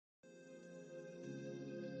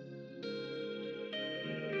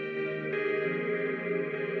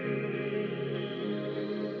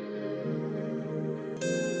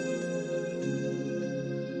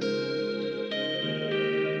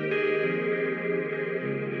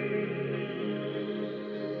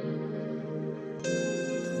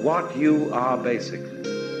what you are basically.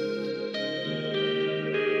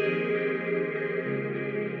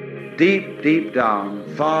 Deep, deep down,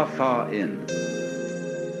 far, far in,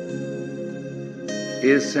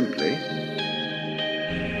 is simply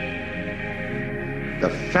the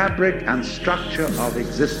fabric and structure of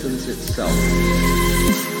existence itself.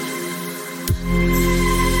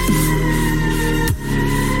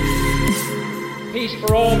 Peace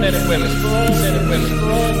for all men and women, for all men and women, for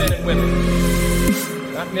all men and women.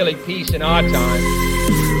 Not merely peace in our time,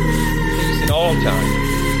 peace in all time.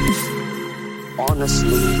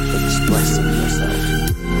 Honestly expressing yourself.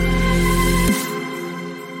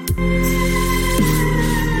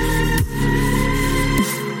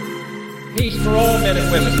 Peace for all men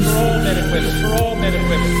and women, for all men and women, for all men and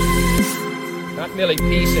women. Not merely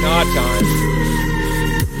peace in our time,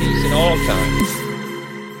 peace in all time.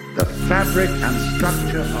 The fabric and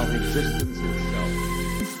structure of existence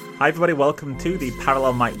itself. Hi everybody, welcome to the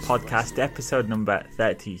Parallel Mic Podcast, episode number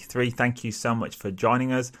 33. Thank you so much for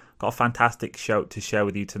joining us. Got a fantastic show to share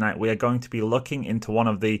with you tonight. We are going to be looking into one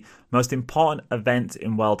of the most important events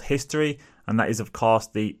in world history, and that is of course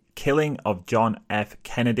the killing of John F.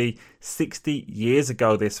 Kennedy 60 years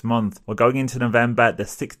ago this month. We're going into November, the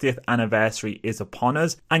 60th anniversary is upon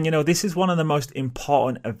us, and you know, this is one of the most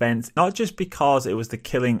important events, not just because it was the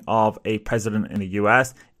killing of a president in the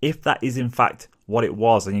US, if that is in fact what it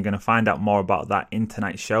was, and you're going to find out more about that in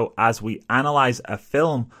tonight's show as we analyze a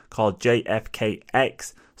film called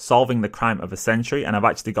JFK Solving the Crime of a Century, and I've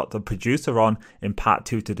actually got the producer on in part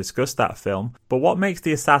 2 to discuss that film. But what makes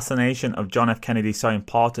the assassination of John F. Kennedy so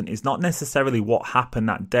important is not necessarily what happened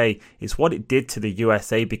that day, it's what it did to the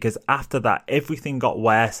USA, because after that everything got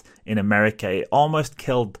worse in America. It almost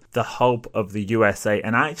killed the hope of the USA,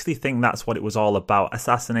 and I actually think that's what it was all about.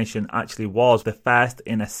 Assassination actually was the first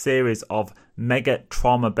in a series of mega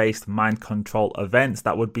trauma-based mind control events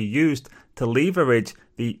that would be used to leverage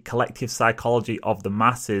the collective psychology of the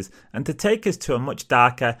masses and to take us to a much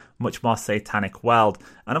darker, much more satanic world.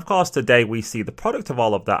 And of course today we see the product of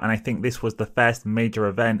all of that, and I think this was the first major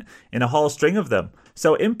event in a whole string of them.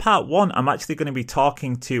 So in part 1, I'm actually going to be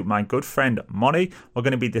talking to my good friend Moni. We're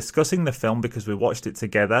going to be discussing the film because we watched it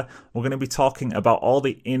together. We're going to be talking about all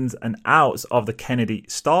the ins and outs of the Kennedy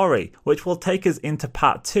story, which will take us into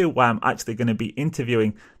part 2, where I'm actually going to be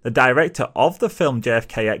interviewing the director of the film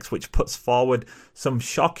JFK, which puts forward some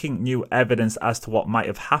shocking new evidence as to what might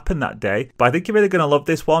have happened that day. But I think you're really going to love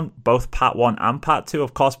this one, both part 1 and part 2.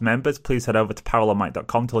 Of course, members, please head over to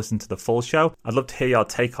parallelmic.com to listen to the full show. I'd love to hear your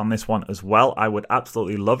take on this one as well. I would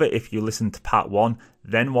absolutely love it if you listened to part 1,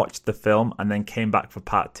 then watched the film, and then came back for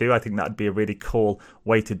part 2. I think that'd be a really cool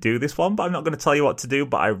way to do this one, but I'm not going to tell you what to do,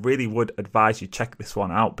 but I really would advise you check this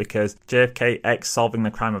one out, because JFK Solving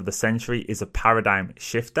the Crime of the Century is a paradigm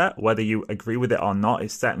shifter. Whether you agree with it or not,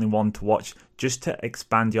 it's certainly one to watch just to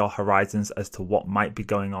expand your horizons as to what might be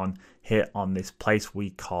going on here on this place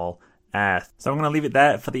we call Earth. So I'm going to leave it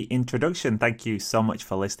there for the introduction. Thank you so much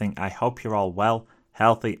for listening. I hope you're all well,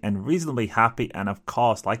 healthy, and reasonably happy. And of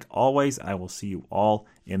course, like always, I will see you all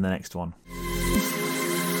in the next one.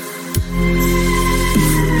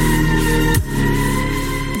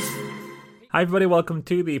 Hi everybody, welcome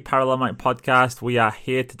to the Parallel Mic Podcast. We are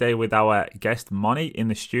here today with our guest Moni in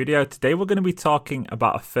the studio. Today we're going to be talking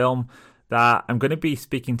about a film that I'm going to be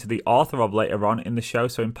speaking to the author of later on in the show.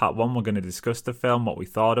 So in part 1 we're going to discuss the film, what we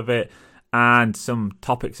thought of it, and some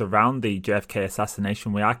topics around the JFK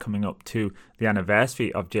assassination. We are coming up to the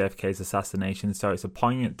anniversary of JFK's assassination, so it's a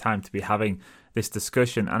poignant time to be having this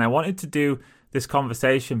discussion. And I wanted to do this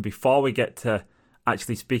conversation before we get to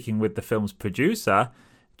actually speaking with the film's producer,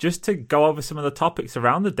 just to go over some of the topics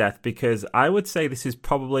around the death, because I would say this is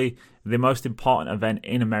probably the most important event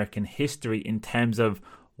in American history in terms of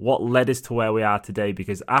what led us to where we are today.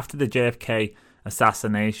 Because after the JFK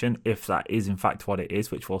assassination, if that is in fact what it is,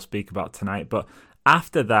 which we'll speak about tonight, but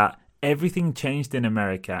after that everything changed in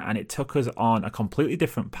America and it took us on a completely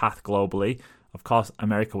different path globally. Of course,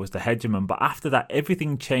 America was the hegemon, but after that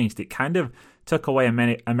everything changed. It kind of took away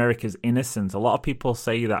America's innocence. A lot of people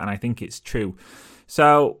say that, and I think it's true.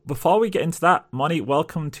 So before we get into that, Moni,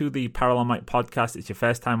 welcome to the Parallel Mic Podcast. It's your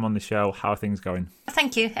first time on the show. How are things going?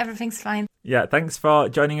 Thank you. Everything's fine. Yeah, thanks for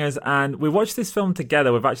joining us. And we watched this film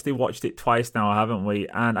together. We've actually watched it twice now, haven't we?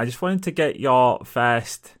 And I just wanted to get your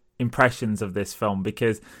first impressions of this film,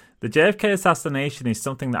 because the JFK assassination is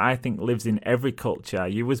something that I think lives in every culture.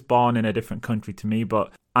 You was born in a different country to me,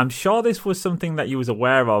 but I'm sure this was something that you was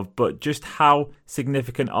aware of, but just how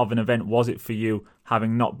significant of an event was it for you,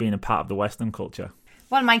 having not been a part of the Western culture?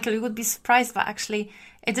 Well, Michael, you would be surprised, but actually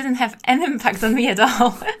it didn't have any impact on me at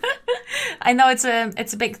all. I know it's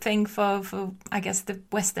a big thing for I guess the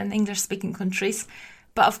Western English-speaking countries.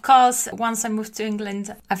 But of course, once I moved to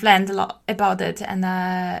England, I've learned a lot about it, and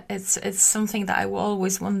it's something that I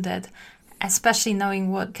always wondered, especially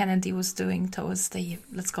knowing what Kennedy was doing towards the,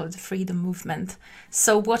 let's call it, the freedom movement.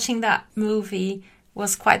 So watching that movie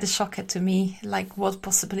was quite a shocker to me, like what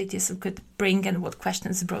possibilities it could bring and what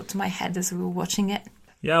questions it brought to my head as we were watching it.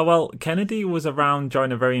 Yeah, well, Kennedy was around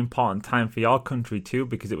during a very important time for your country too,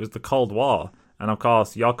 because it was the Cold War. And of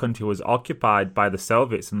course, your country was occupied by the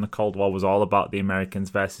Soviets, and the Cold War was all about the Americans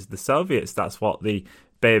versus the Soviets. That's what the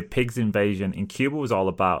Bay of Pigs invasion in Cuba was all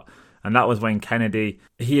about. And that was when Kennedy,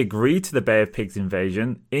 he agreed to the Bay of Pigs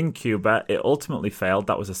invasion in Cuba. It ultimately failed.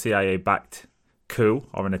 That was a CIA-backed coup,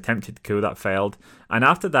 or an attempted coup that failed. And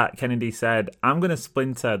after that, Kennedy said, I'm going to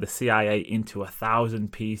splinter the CIA into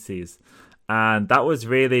 1,000 pieces. And that was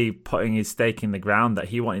really putting his stake in the ground that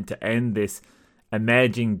he wanted to end this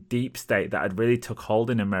emerging deep state that had really took hold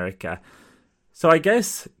in America. So I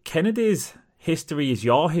guess Kennedy's history is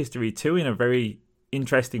your history too, in a very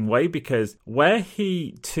interesting way, because were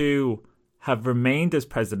he to have remained as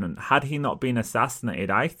president, had he not been assassinated,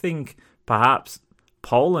 I think perhaps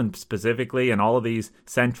Poland specifically and all of these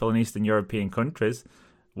Central and Eastern European countries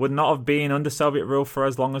would not have been under Soviet rule for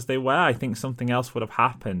as long as they were. I think something else would have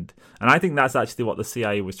happened. And I think that's actually what the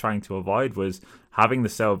CIA was trying to avoid, was having the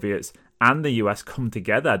Soviets and the US come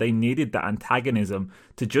together. They needed that antagonism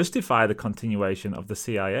to justify the continuation of the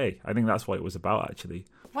CIA. I think that's what it was about, actually.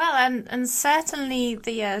 Well, and certainly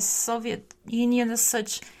the Soviet Union as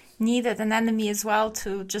such needed an enemy as well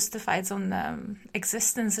to justify its own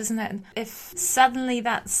existence, isn't it? If suddenly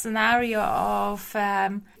that scenario of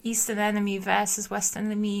Eastern enemy versus Western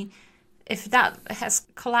enemy, if that has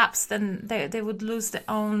collapsed, then they would lose their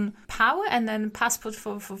own power and then passport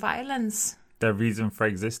for violence. Their reason for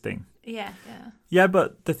existing. Yeah,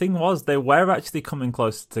 but the thing was, they were actually coming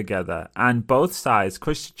closer together, and both sides,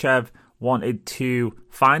 Khrushchev wanted to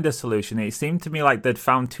find a solution. It seemed to me like they'd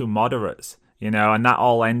found two moderates, and that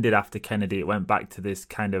all ended after Kennedy. It went back to this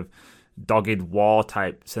kind of dogged war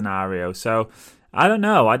type scenario. So I don't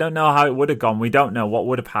know how it would have gone. We don't know what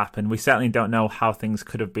would have happened. We certainly don't know how things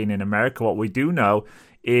could have been in America. What we do know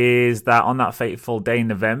is that on that fateful day in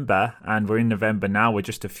November, and we're in November now, we're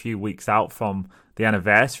just a few weeks out from the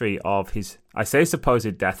anniversary of his, I say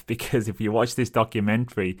supposed death, because if you watch this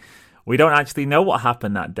documentary, we don't actually know what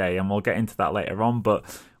happened that day, and we'll get into that later on, but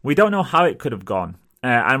we don't know how it could have gone.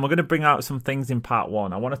 And we're going to bring out some things in part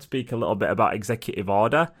one. I want to speak a little bit about Executive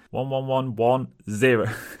Order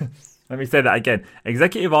 11110. Let me say that again.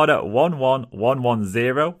 Executive Order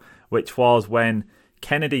 11110, which was when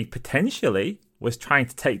Kennedy potentially was trying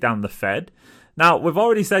to take down the Fed. Now, we've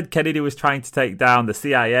already said Kennedy was trying to take down the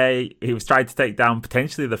CIA. He was trying to take down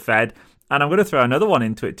potentially the Fed. And I'm going to throw another one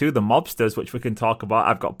into it too, the mobsters, which we can talk about.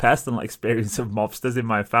 I've got personal experience of mobsters in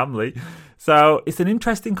my family. So it's an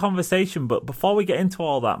interesting conversation. But before we get into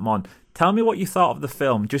all that, Mon, tell me what you thought of the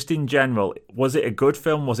film, just in general. Was it a good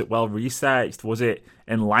film? Was it well researched? Was it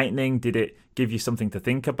enlightening? Did it give you something to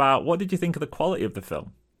think about? What did you think of the quality of the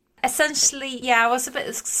film? Essentially, yeah, I was a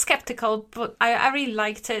bit skeptical, but I really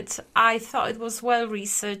liked it. I thought it was well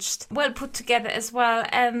researched, well put together as well,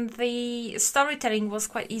 and the storytelling was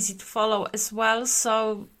quite easy to follow as well.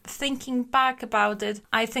 So thinking back about it,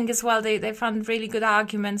 I think as well they found really good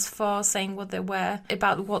arguments for saying what they were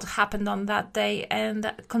about what happened on that day, and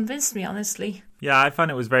that convinced me, honestly. Yeah, I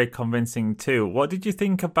found it was very convincing too. What did you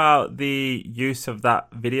think about the use of that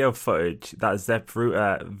video footage, that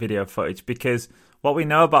Zapruder video footage? Because what we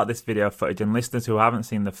know about this video footage, and listeners who haven't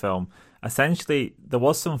seen the film, essentially there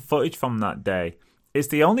was some footage from that day. It's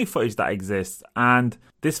the only footage that exists, and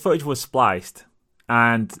this footage was spliced.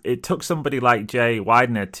 And it took somebody like Jay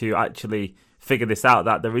Widener to actually figure this out,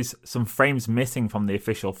 that there is some frames missing from the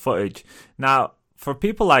official footage. Now, for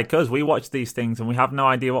people like us, we watch these things and we have no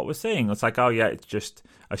idea what we're seeing. It's like, oh yeah, it's just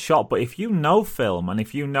a shot. But if you know film, and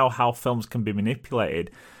if you know how films can be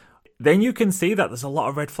manipulated, then you can see that there's a lot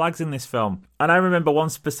of red flags in this film. And I remember one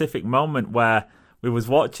specific moment where we was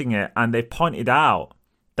watching it and they pointed out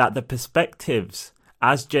that the perspectives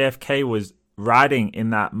as JFK was riding in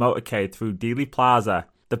that motorcade through Dealey Plaza,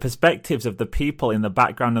 the perspectives of the people in the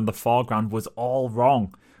background and the foreground was all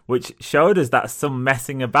wrong, which showed us that some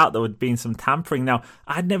messing about, there had been some tampering. Now,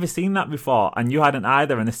 I'd never seen that before, and you hadn't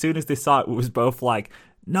either. And as soon as they saw it, we was both like,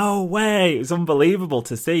 no way. It was unbelievable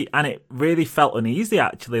to see. And it really felt uneasy,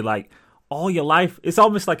 actually. Like all your life, it's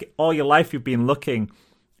almost like all your life you've been looking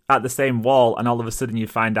at the same wall, and all of a sudden you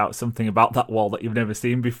find out something about that wall that you've never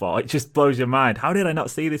seen before. It just blows your mind. How did I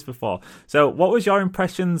not see this before? So what was your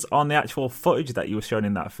impressions on the actual footage that you were shown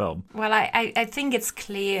in that film? Well, I think it's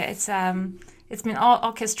clear. It's been all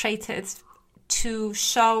orchestrated to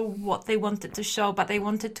show what they wanted to show, but they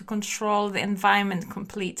wanted to control the environment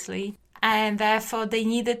completely. And therefore they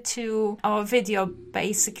needed to, our video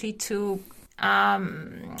basically, to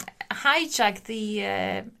hijack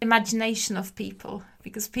the imagination of people.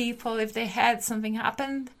 Because people, if they had something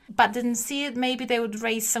happen but didn't see it, maybe they would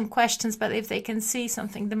raise some questions. But if they can see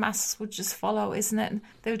something, the masses would just follow, isn't it?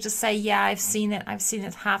 They would just say, yeah, I've seen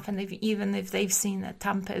it happen, even if they've seen a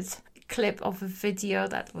tampered clip of a video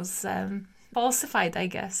that was falsified, I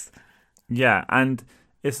guess. Yeah, and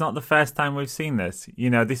it's not the first time we've seen this.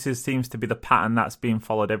 This seems to be the pattern that's being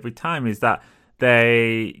followed every time, is that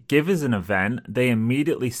they give us an event, they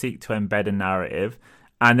immediately seek to embed a narrative,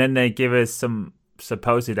 and then they give us some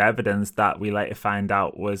supposed evidence that we later find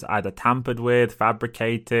out was either tampered with,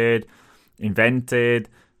 fabricated, invented.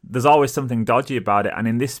 There's always something dodgy about it. And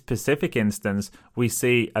in this specific instance, we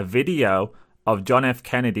see a video of John F.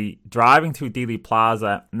 Kennedy driving through Dealey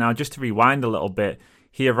Plaza. Now, just to rewind a little bit,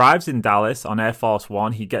 he arrives in Dallas on Air Force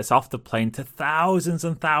One. He gets off the plane to thousands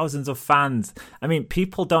and thousands of fans. I mean,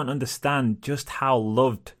 people don't understand just how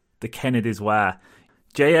loved the Kennedys were.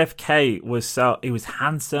 JFK he was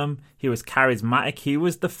handsome, he was charismatic, he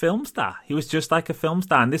was the film star. He was just like a film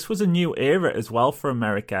star. And this was a new era as well for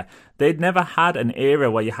America. They'd never had an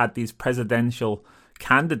era where you had these presidential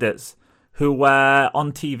candidates who were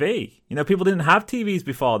on TV. People didn't have TVs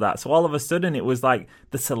before that. So all of a sudden it was like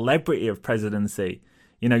the celebrity of presidency.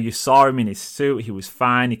 You saw him in his suit, he was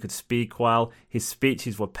fine, he could speak well, his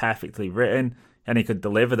speeches were perfectly written, and he could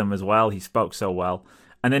deliver them as well. He spoke so well.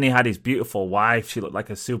 And then he had his beautiful wife. She looked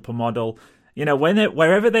like a supermodel.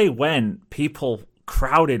 Wherever they went, people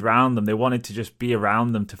crowded around them. They wanted to just be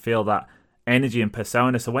around them to feel that energy and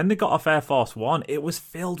persona. So when they got off Air Force One, it was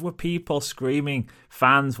filled with people screaming,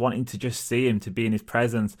 fans wanting to just see him, to be in his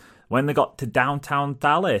presence. When they got to downtown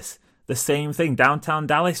Dallas, the same thing. Downtown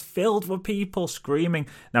Dallas filled with people screaming.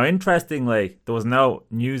 Now, interestingly, there was no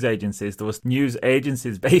news agencies. There was news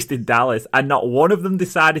agencies based in Dallas, and not one of them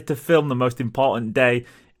decided to film the most important day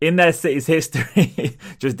in their city's history.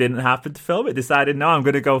 Just didn't happen to film it. Decided, no, I'm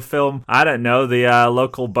going to go film, I don't know, the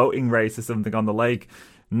local boating race or something on the lake.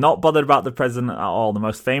 Not bothered about the president at all. The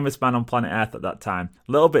most famous man on planet Earth at that time.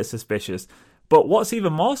 A little bit suspicious. But what's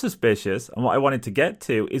even more suspicious, and what I wanted to get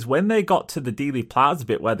to, is when they got to the Dealey Plaza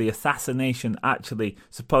bit where the assassination actually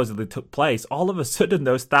supposedly took place, all of a sudden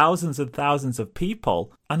those thousands and thousands of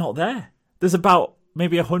people are not there. There's about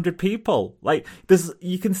maybe 100 people.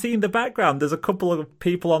 You can see in the background, there's a couple of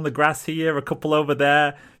people on the grass here, a couple over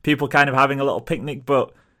there, people kind of having a little picnic,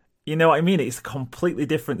 but you know what I mean? It's a completely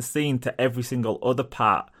different scene to every single other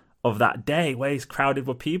part of that day where it's crowded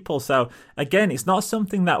with people. So again, it's not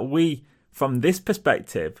something that we, from this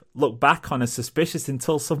perspective, look back on as suspicious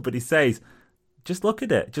until somebody says, just look at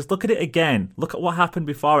it. Just look at it again. Look at what happened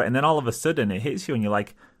before it. And then all of a sudden it hits you and you're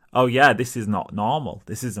like, oh yeah, this is not normal.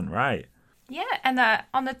 This isn't right. Yeah, and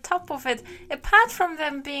on the top of it, apart from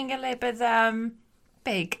them being a little bit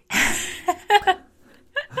big,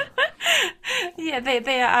 yeah,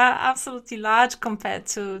 they are absolutely large compared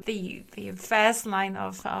to the first line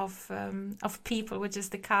of people, which is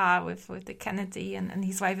the car with the Kennedy and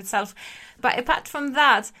his wife itself. But apart from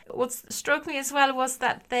that, what struck me as well was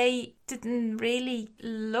that they didn't really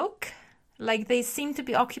look like they seemed to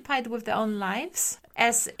be occupied with their own lives,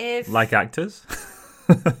 as if like actors.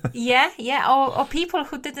 or people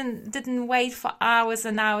who didn't wait for hours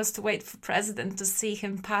and hours to wait for president to see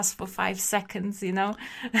him pass for 5 seconds,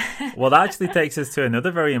 Well, that actually takes us to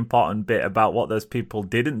another very important bit about what those people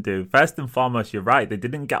didn't do. First and foremost, you're right, they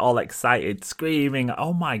didn't get all excited screaming,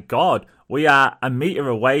 oh my god, we are a meter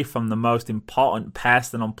away from the most important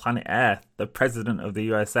person on planet Earth, the president of the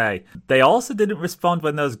USA. They also didn't respond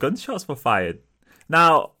when those gunshots were fired.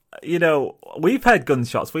 Now, we've heard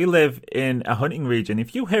gunshots. We live in a hunting region.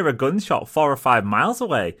 If you hear a gunshot 4 or 5 miles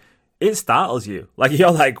away, it startles you.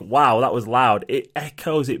 You're like, wow, that was loud. It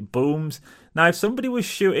echoes, it booms. Now, if somebody was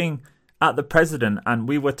shooting at the president, and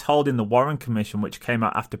we were told in the Warren Commission, which came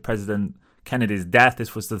out after President Kennedy's death,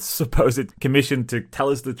 this was the supposed commission to tell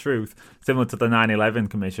us the truth, similar to the 9/11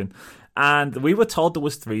 Commission, and we were told there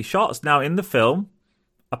was 3 shots. Now, in the film,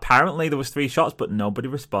 apparently there was 3 shots, but nobody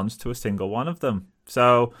responds to a single one of them.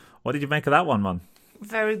 So, what did you make of that one, Mon?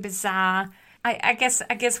 Very bizarre. I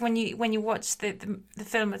guess when you watch the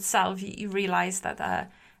film itself, you realize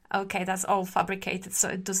that okay, that's all fabricated, so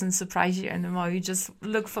it doesn't surprise you anymore. You just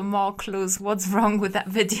look for more clues. What's wrong with that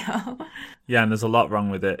video? Yeah, and there's a lot wrong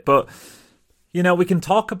with it. But, you know, we can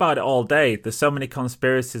talk about it all day. There's so many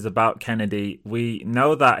conspiracies about Kennedy. We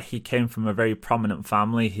know that he came from a very prominent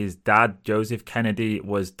family. His dad, Joseph Kennedy,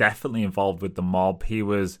 was definitely involved with the mob. He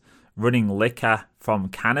was running liquor from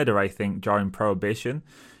Canada, I think, during Prohibition.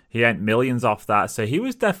 He earned millions off that. So he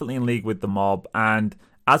was definitely in league with the mob. And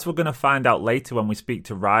as we're going to find out later when we speak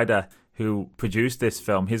to Ryder, who produced this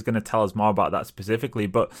film, he's going to tell us more about that specifically.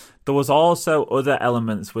 But there was also other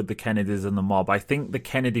elements with the Kennedys and the mob. I think the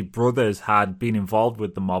Kennedy brothers had been involved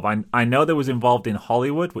with the mob. I know they was involved in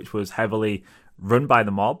Hollywood, which was heavily run by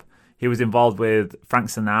the mob. He was involved with Frank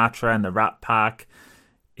Sinatra and the Rat Pack.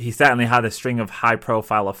 He certainly had a string of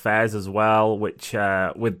high-profile affairs as well, which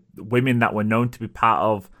with women that were known to be part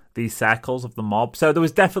of these circles of the mob. So there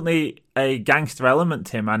was definitely a gangster element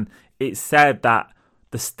to him, and it's said that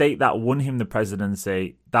the state that won him the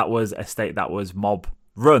presidency, that was a state that was mob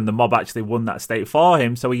run. The mob actually won that state for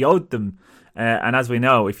him, so he owed them. And as we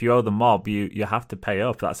know, if you owe the mob, you have to pay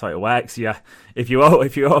up. That's how it works. Yeah, if you owe a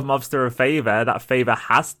mobster a favor, that favor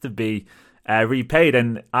has to be repaid.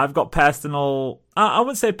 And I've got personal, I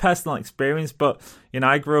wouldn't say personal experience, but you know,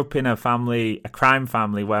 I grew up in a crime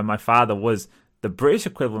family where my father was the British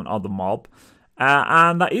equivalent of the mob.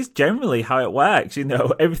 And that is generally how it works. You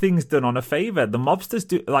know, everything's done on a favor. The mobsters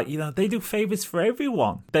do, they do favors for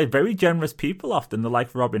everyone. They're very generous people often. They're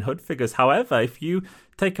like Robin Hood figures. However, if you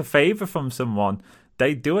take a favor from someone,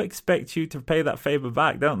 they do expect you to pay that favor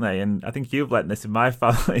back, don't they? And I think you've learned this in my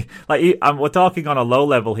family. We're talking on a low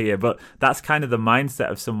level here, but that's kind of the mindset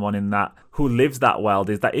of someone in that who lives that world,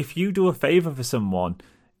 is that if you do a favor for someone,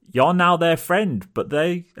 you're now their friend, but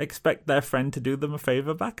they expect their friend to do them a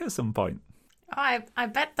favor back at some point. Oh, I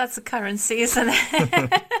bet that's a currency, isn't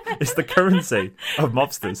it? It's the currency of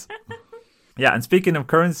mobsters. Yeah, and speaking of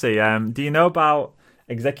currency, do you know about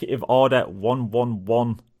Executive Order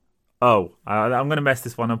 1110? I'm going to mess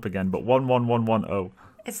this one up again, but 11110.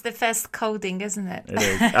 It's the first coding, isn't it? It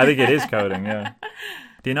is. I think it is coding, yeah.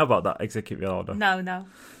 Do you know about that executive order? No.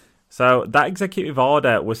 So that executive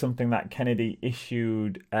order was something that Kennedy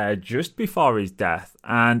issued just before his death,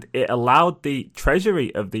 and it allowed the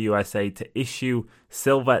Treasury of the USA to issue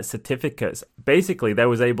silver certificates. Basically, they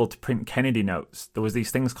was able to print Kennedy notes. There was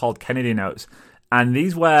these things called Kennedy notes, and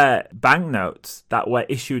these were banknotes that were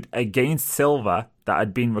issued against silver that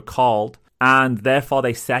had been recalled, and therefore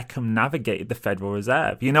they circumnavigated the Federal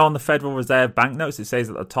Reserve. You know, on the Federal Reserve banknotes, it says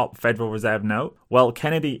at the top, Federal Reserve note. Well,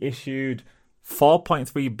 Kennedy issued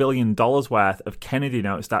 $4.3 billion worth of Kennedy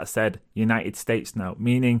notes that said United States note,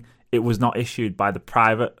 meaning it was not issued by the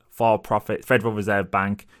private for-profit Federal Reserve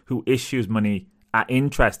Bank who issues money at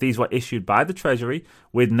interest. These were issued by the Treasury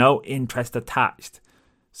with no interest attached.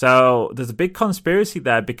 So there's a big conspiracy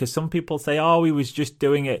there, because some people say, oh, he was just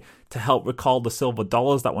doing it to help recall the silver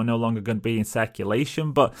dollars that were no longer going to be in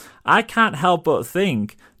circulation. But I can't help but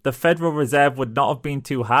think the Federal Reserve would not have been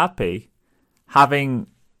too happy having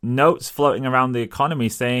notes floating around the economy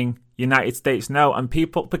saying United States no, and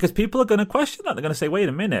because people are going to question that. They're going to say, wait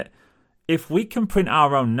a minute, if we can print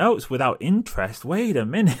our own notes without interest, wait a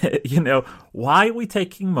minute, why are we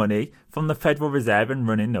taking money from the Federal Reserve and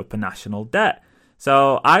running up a national debt?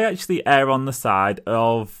 So I actually err on the side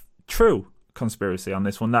of true conspiracy on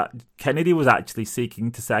this one, that Kennedy was actually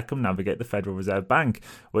seeking to circumnavigate the Federal Reserve Bank,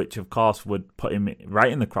 which of course would put him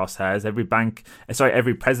right in the crosshairs.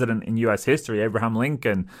 Every president in US history, Abraham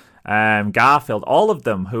Lincoln, Garfield, all of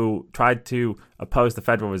them who tried to oppose the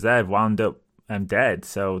Federal Reserve wound up dead.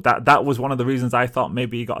 So that was one of the reasons I thought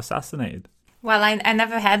maybe he got assassinated. Well, I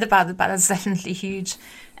never heard about it, but that's definitely huge.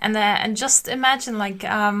 And just imagine,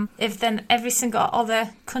 if then every single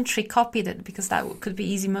other country copied it, because that could be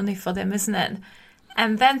easy money for them, isn't it?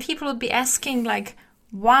 And then people would be asking,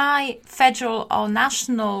 why federal or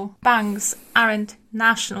national banks aren't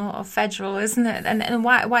national or federal, isn't it? And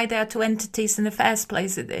why there are two entities in the first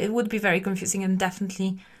place? It would be very confusing and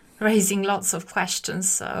definitely raising lots of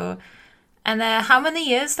questions. So, and how many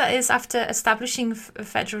years that is after establishing a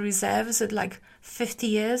Federal Reserve? Is it 50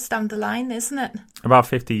 years down the line, isn't it? About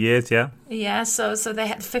 50 years, yeah. Yeah, so they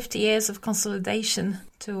had 50 years of consolidation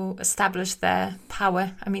to establish their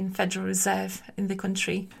power, Federal Reserve in the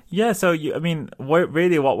country. Yeah, so, what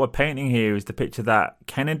we're painting here is the picture that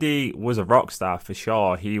Kennedy was a rock star for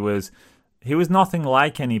sure. He was nothing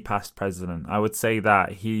like any past president. I would say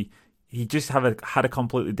that he just had a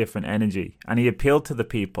completely different energy, and he appealed to the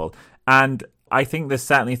people. And I think there's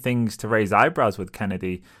certainly things to raise eyebrows with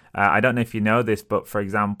Kennedy. I don't know if you know this, but for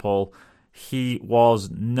example, he was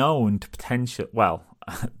known to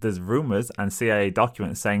there's rumors and CIA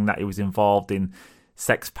documents saying that he was involved in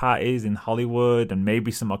sex parties in Hollywood and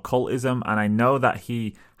maybe some occultism. And I know that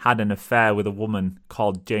he had an affair with a woman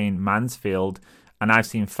called Jane Mansfield. And I've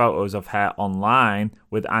seen photos of her online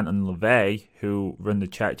with Anton LaVey, who run the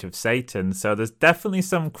Church of Satan. So there's definitely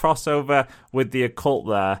some crossover with the occult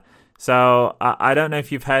there. So I don't know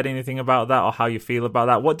if you've heard anything about that or how you feel about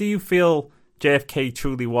that. What do you feel JFK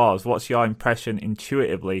truly was? What's your impression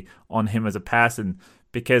intuitively on him as a person?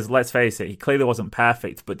 Because let's face it, he clearly wasn't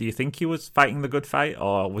perfect. But do you think he was fighting the good fight,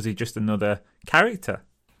 or was he just another character?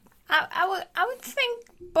 I would think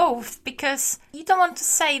both, because you don't want to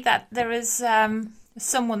say that there is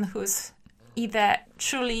someone who's either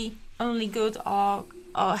truly only good or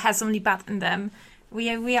has only bad in them. We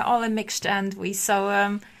are all a mixture, and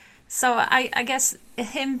so I guess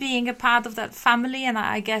him being a part of that family, and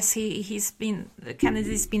I guess Kennedy's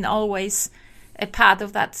been always a part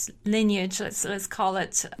of that lineage, let's call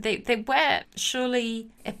it. They were surely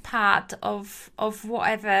a part of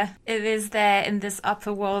whatever it is there in this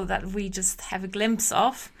upper world that we just have a glimpse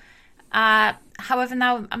of. However,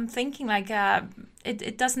 now I'm thinking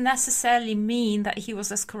it doesn't necessarily mean that he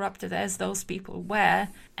was as corrupted as those people were.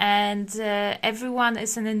 And everyone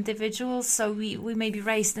is an individual, so we may be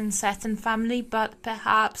raised in a certain family, but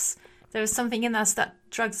perhaps there is something in us that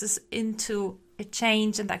drags us into a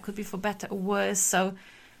change, and that could be for better or worse. So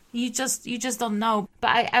you just don't know. But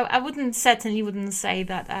I certainly wouldn't say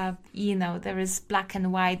that there is black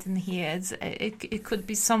and white in here. It could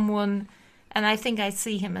be someone, and I think I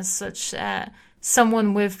see him as such,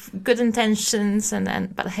 someone with good intentions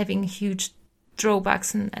but having huge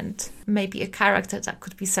drawbacks and maybe a character that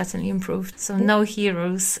could be certainly improved. So no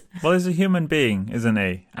heroes. Well, he's a human being, isn't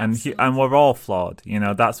he? And we're all flawed.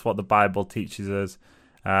 That's what the Bible teaches us.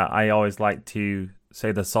 I always like to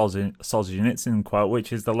say the Solzhenitsyn quote,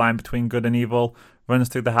 which is the line between good and evil runs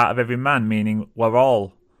through the heart of every man, meaning we're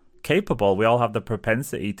all capable. We all have the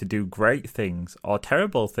propensity to do great things or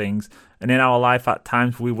terrible things. And in our life, at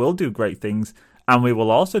times, we will do great things, and we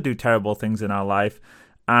will also do terrible things in our life.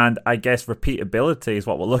 And I guess repeatability is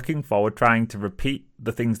what we're looking for. We're trying to repeat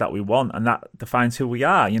the things that we want, and that defines who we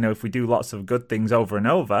are. If we do lots of good things over and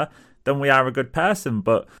over, then we are a good person.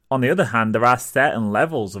 But on the other hand, there are certain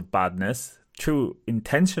levels of badness, true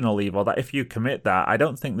intentional evil, that if you commit that, I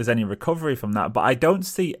don't think there's any recovery from that. But I don't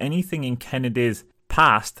see anything in Kennedy's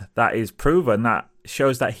past that is proven that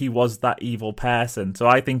shows that he was that evil person. So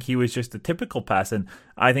I think he was just a typical person.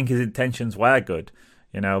 I think his intentions were good,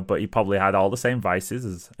 but he probably had all the same vices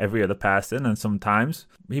as every other person, and sometimes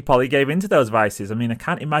he probably gave into those vices. I mean, I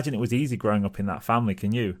can't imagine it was easy growing up in that family,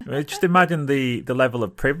 can you? Just imagine the level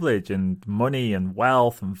of privilege and money and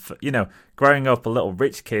wealth and, growing up a little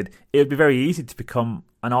rich kid, it would be very easy to become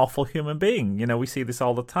an awful human being. We see this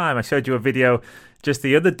all the time. I showed you a video just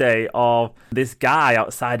the other day of this guy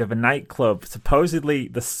outside of a nightclub, supposedly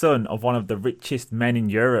the son of one of the richest men in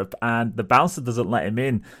Europe, and the bouncer doesn't let him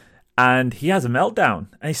in. And he has a meltdown.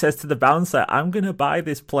 And he says to the bouncer, "I'm going to buy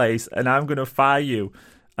this place and I'm going to fire you."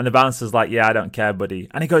 And the bouncer's like, "Yeah, I don't care, buddy."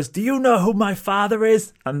 And he goes, "Do you know who my father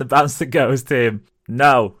is?" And the bouncer goes to him,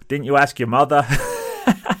 "No, didn't you ask your mother?"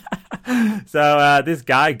 So this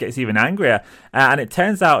guy gets even angrier. And it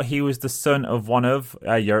turns out he was the son of one of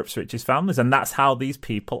Europe's richest families. And that's how these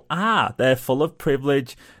people are. They're full of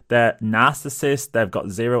privilege. They're narcissists. They've got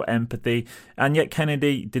zero empathy. And yet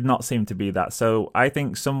Kennedy did not seem to be that. So I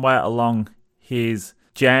think somewhere along his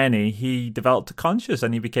journey, he developed a conscience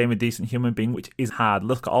and he became a decent human being, which is hard.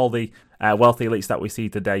 Look at all the wealthy elites that we see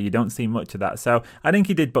today. You don't see much of that. So I think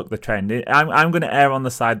he did buck the trend. I'm going to err on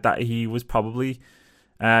the side that he was probably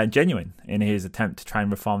genuine in his attempt to try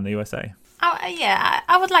and reform the USA. Yeah,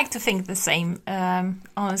 I would like to think the same,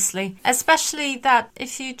 honestly. Especially that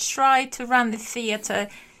if you try to run the theatre,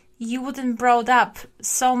 you wouldn't brought up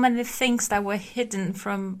so many things that were hidden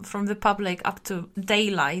from the public up to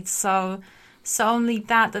daylight. So only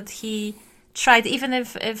that he tried, even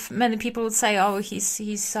if many people would say, oh,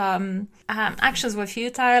 his actions were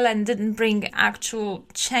futile and didn't bring actual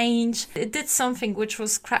change. It did something which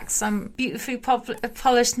was crack some beautifully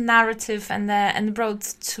polished narrative and brought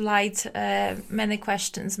to light many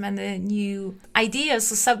questions, many new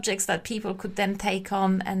ideas or subjects that people could then take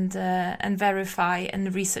on and verify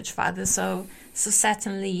and research further. So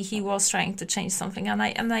certainly he was trying to change something, and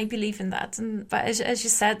I believe in that. But as you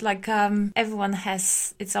said, everyone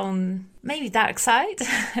has its own maybe dark side.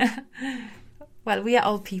 Well, we are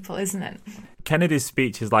all people, isn't it? Kennedy's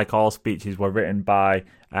speeches, like all speeches, were written by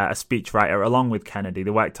a speechwriter along with Kennedy. They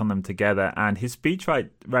worked on them together, and his speechwriter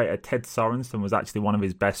Ted Sorensen was actually one of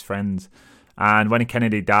his best friends. And when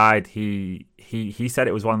Kennedy died, he said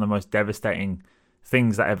it was one of the most devastating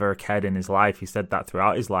things that ever occurred in his life. He said that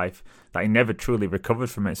throughout his life, that he never truly recovered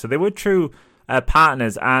from it. So they were true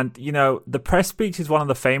partners. And, you know, the press speech is one of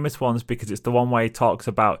the famous ones because it's the one where he talks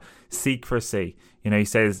about secrecy. You know, he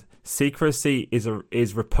says, secrecy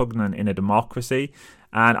is repugnant in a democracy.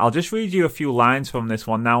 And I'll just read you a few lines from this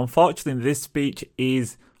one. Now, unfortunately, this speech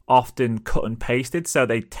is often cut and pasted. So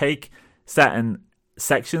they take certain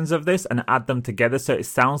sections of this and add them together. So it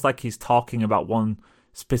sounds like he's talking about one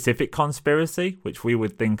specific conspiracy, which we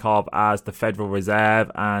would think of as the Federal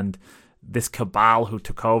Reserve and this cabal who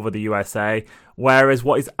took over the USA. Whereas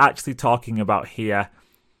what he's actually talking about here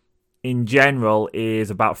in general is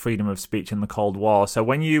about freedom of speech in the Cold War. So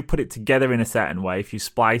when you put it together in a certain way, if you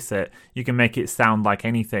splice it, you can make it sound like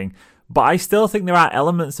anything. But I still think there are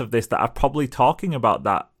elements of this that are probably talking about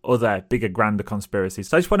that other bigger, grander conspiracy.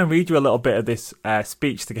 So I just want to read you a little bit of this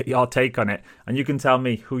speech to get your take on it, and you can tell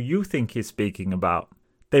me who you think he's speaking about.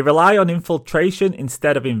 They rely on infiltration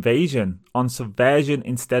instead of invasion, on subversion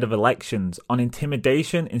instead of elections, on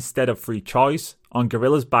intimidation instead of free choice, on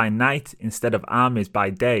guerrillas by night instead of armies by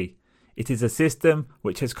day. It is a system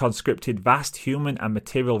which has conscripted vast human and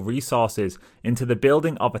material resources into the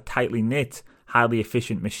building of a tightly knit, highly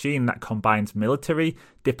efficient machine that combines military,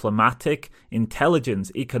 diplomatic, intelligence,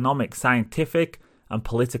 economic, scientific, and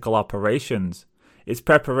political operations. Its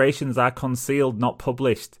preparations are concealed, not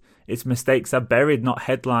published. Its mistakes are buried, not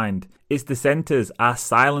headlined. Its dissenters are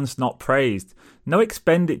silenced, not praised. No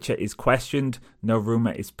expenditure is questioned, no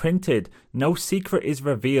rumour is printed, no secret is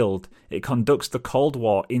revealed. It conducts the Cold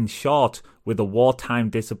War, in short, with a wartime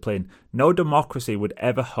discipline no democracy would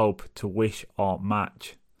ever hope to wish or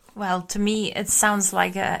match. Well, to me, it sounds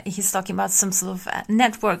like he's talking about some sort of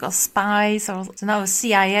network of spies or,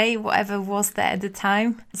 CIA, whatever was there at the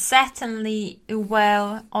time. Certainly a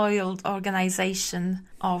well-oiled organization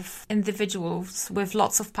of individuals with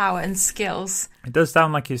lots of power and skills. It does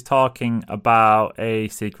sound like he's talking about a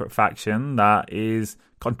secret faction that is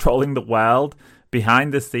controlling the world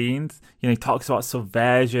behind the scenes. You know, he talks about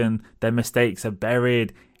subversion, their mistakes are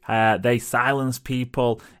buried. They silence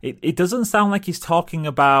people. It doesn't sound like he's talking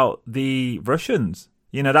about the Russians.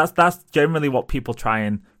 You know, that's generally what people try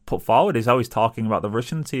and put forward. He's always talking about the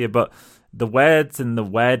Russians here, but the words and the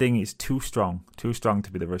wording is too strong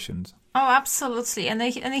to be the Russians. Oh, absolutely, and a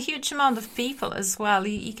huge amount of people as well.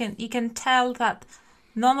 You can tell that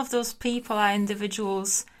none of those people are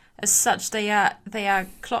individuals as such. They are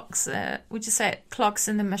clocks. Would you say clocks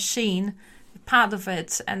in the machine? Part of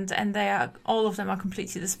it, and all of them are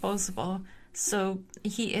completely disposable. So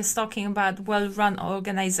he is talking about well-run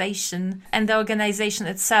organization, and the organization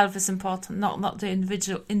itself is important, not the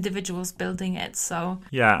individuals building it. So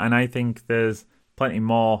yeah, and I think there's plenty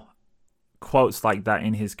more quotes like that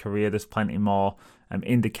in his career. There's plenty more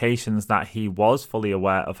indications that he was fully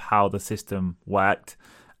aware of how the system worked.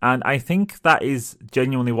 And I think that is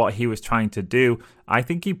genuinely what he was trying to do. I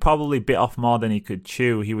think he probably bit off more than he could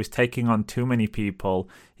chew. He was taking on too many people.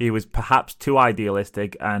 He was perhaps too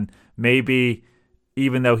idealistic. And maybe,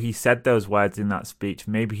 even though he said those words in that speech,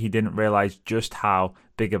 maybe he didn't realize just how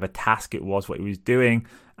big of a task it was what he was doing.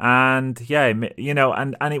 And yeah, you know,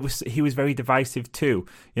 and he was very divisive too.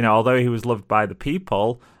 You know, although he was loved by the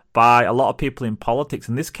people, by a lot of people in politics.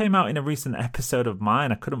 And this came out in a recent episode of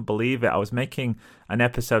mine. I couldn't believe it. I was making an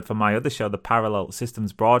episode for my other show, the Parallel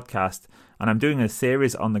Systems Broadcast, and I'm doing a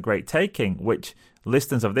series on the Great Taking, which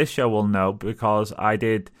listeners of this show will know because I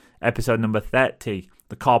did episode number 30,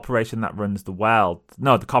 the corporation that runs the world.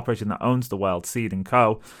 No, the corporation that owns the world, Seed &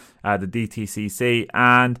 Co., the DTCC.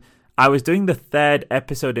 And I was doing the third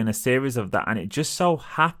episode in a series of that, and it just so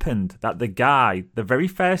happened that the very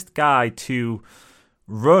first guy to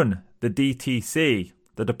run the DTC,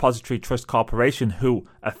 the Depository Trust Corporation, who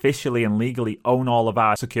officially and legally own all of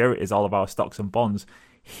our securities, all of our stocks and bonds,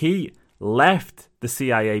 he left the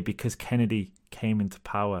CIA because Kennedy came into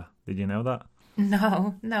power. Did you know that?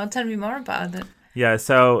 No, tell me more about it. Yeah,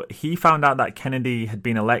 so he found out that Kennedy had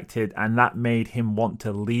been elected, and that made him want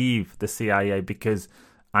to leave the CIA because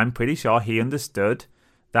I'm pretty sure he understood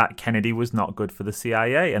that Kennedy was not good for the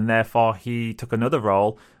CIA, and therefore he took another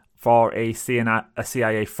role for a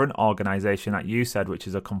CIA front organization that you said, which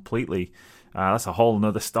is a completely, that's a whole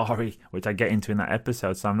nother story, which I get into in that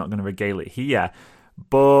episode, so I'm not going to regale it here.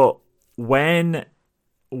 But when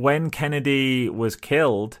Kennedy was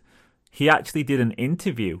killed, he actually did an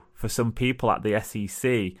interview for some people at the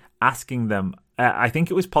SEC, asking them, I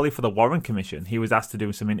think it was probably for the Warren Commission, he was asked to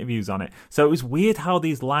do some interviews on it. So it was weird how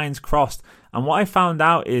these lines crossed. And what I found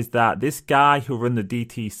out is that this guy who ran the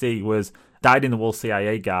DTC was dyed-in-the-wool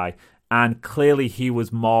CIA guy, And clearly he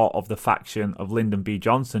was more of the faction of Lyndon B.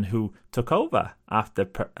 Johnson, who took over after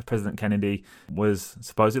President Kennedy was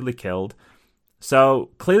supposedly killed. So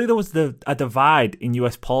clearly there was a divide in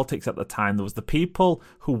US politics at the time. There was the people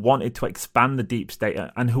who wanted to expand the deep state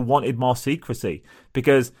and who wanted more secrecy.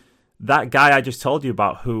 Because that guy I just told you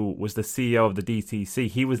about, who was the CEO of the DTC,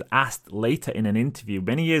 he was asked later in an interview,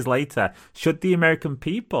 many years later, should the American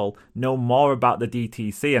people know more about the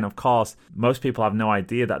DTC? And of course, most people have no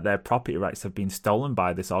idea that their property rights have been stolen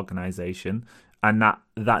by this organization, and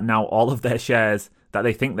that now all of their shares that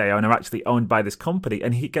they think they own are actually owned by this company.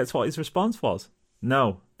 And he gets what his response was.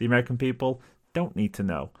 No, the American people don't need to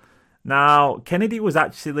know. Now, Kennedy was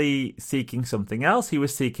actually seeking something else. He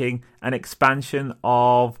was seeking an expansion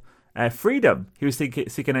of freedom. He was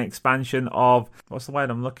seeking an expansion of, what's the word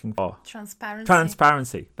I'm looking for?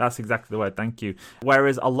 Transparency. That's exactly the word. Thank you.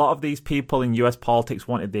 Whereas a lot of these people in US politics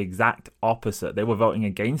wanted the exact opposite. They were voting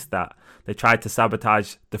against that. They tried to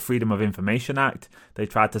sabotage the Freedom of Information Act. They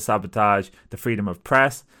tried to sabotage the freedom of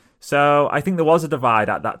press. So I think there was a divide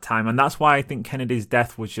at that time. And that's why I think Kennedy's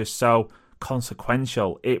death was just so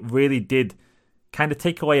consequential. It really did kind of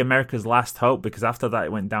take away America's last hope, because after that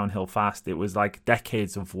it went downhill fast. It was like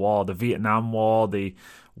decades of war, the Vietnam War, the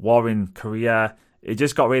war in Korea. It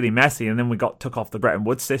just got really messy, and then we took off the Bretton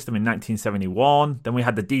Woods system in 1971. Then we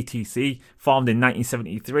had the DTC formed in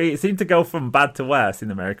 1973. It seemed to go from bad to worse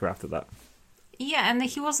in America after that. Yeah, and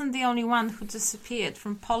he wasn't the only one who disappeared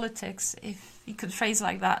from politics, if you could phrase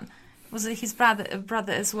like that. Was it his brother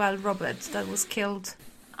as well, Robert, that was killed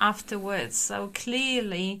afterwards? So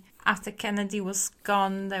clearly, after Kennedy was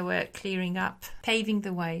gone, they were clearing up, paving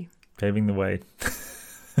the way. Paving the way.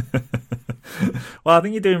 Well, I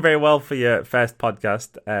think you're doing very well for your first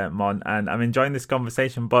podcast, Mon, and I'm enjoying this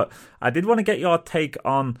conversation. But I did want to get your take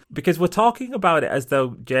on, because we're talking about it as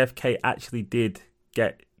though JFK actually did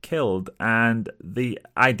get killed, and the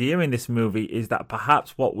idea in this movie is that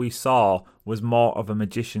perhaps what we saw was more of a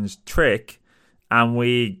magician's trick, and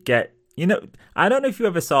we get, I don't know if you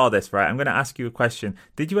ever saw this, right? I'm going to ask you a question.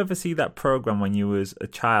 Did you ever see that program when you was a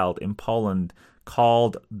child in Poland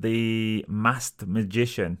called The Masked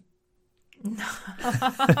Magician? No.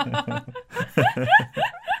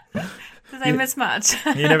 Did I miss much?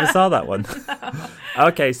 You never saw that one? No.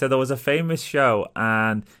 Okay, so there was a famous show,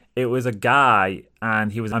 and it was a guy,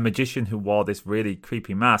 and he was a magician who wore this really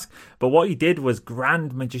creepy mask. But what he did was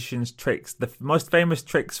grand magician's tricks, the most famous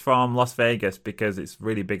tricks from Las Vegas, because it's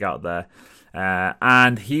really big out there.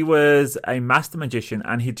 And he was a master magician,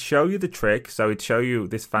 and he'd show you the trick. So he'd show you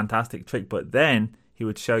this fantastic trick, but then he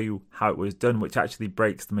would show you how it was done, which actually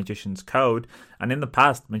breaks the magician's code. And in the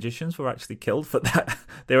past, magicians were actually killed for that.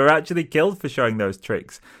 They were actually killed for showing those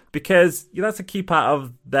tricks, because that's a key part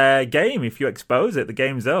of their game. If you expose it, the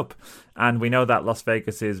game's up. And we know that Las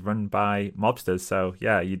Vegas is run by mobsters. So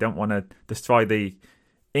yeah, you don't want to destroy the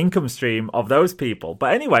income stream of those people.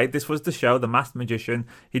 But anyway, this was the show, The Masked Magician.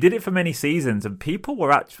 He did it for many seasons, and people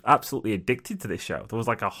were absolutely addicted to this show. There was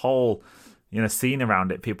like a whole scene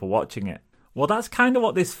around it, people watching it. Well, that's kind of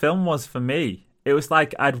what this film was for me. It was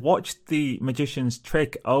like I'd watched the magician's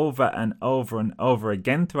trick over and over and over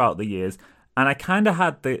again throughout the years, and I kind of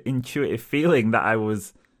had the intuitive feeling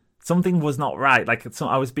that something was not right. Like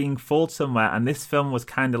I was being fooled somewhere, and this film was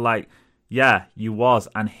kind of like, yeah, you was,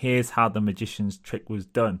 and here's how the magician's trick was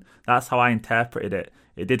done. That's how I interpreted it.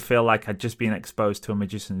 It did feel like I'd just been exposed to a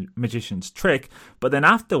magician's trick, but then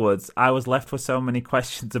afterwards, I was left with so many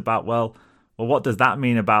questions about, well, what does that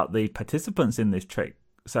mean about the participants in this trick?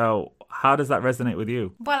 So how does that resonate with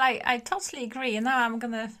you? Well, I totally agree. And now I'm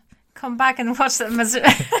going to come back and watch that.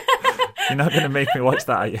 You're not going to make me watch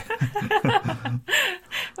that, are you?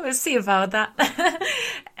 We'll see about that.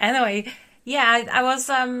 Anyway, yeah, I was,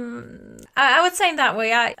 I would say in that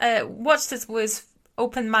way, I watched it with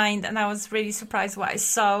open mind, and I was really surprised what I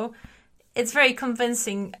saw. It's very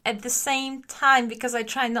convincing. At the same time, because I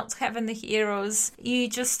try not to have any heroes, you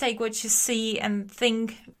just take what you see and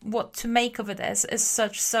think what to make of it as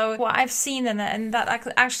such. So what I've seen in it, and that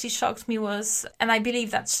actually shocked me, was, and I believe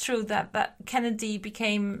that's true, that Kennedy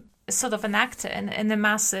became sort of an actor in a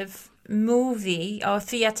massive movie or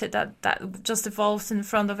theater that just evolved in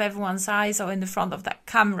front of everyone's eyes, or in the front of that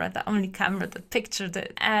camera, the only camera that pictured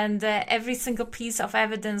it. And every single piece of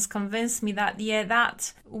evidence convinced me that, yeah,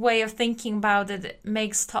 that way of thinking about it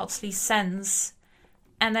makes totally sense.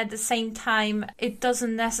 And at the same time, it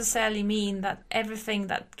doesn't necessarily mean that everything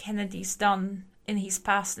that Kennedy's done in his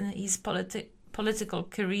past, in his political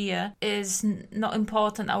career, is not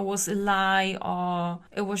important, or was a lie, or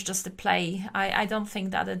it was just a play. I don't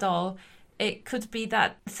think that at all. It could be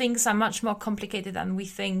that things are much more complicated than we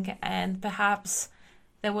think, and perhaps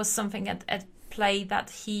there was something at play, that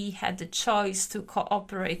he had the choice to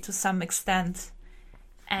cooperate to some extent,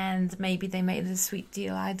 and maybe they made a sweet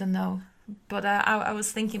deal, I don't know. But I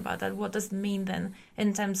was thinking about that. What does it mean then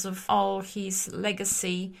in terms of all his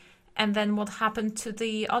legacy? And then what happened to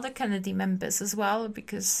the other Kennedy members as well?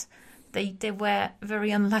 Because they were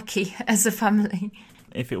very unlucky as a family.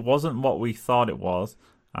 If it wasn't what we thought it was,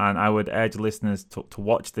 and I would urge listeners to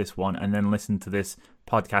watch this one and then listen to this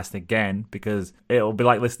podcast again, because it'll be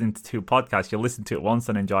like listening to two podcasts. You'll listen to it once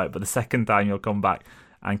and enjoy it, but the second time you'll come back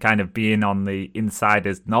and kind of be in on the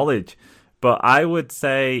insider's knowledge. But I would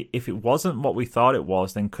say if it wasn't what we thought it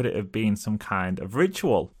was, then could it have been some kind of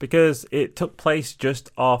ritual? Because it took place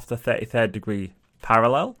just off the 33rd degree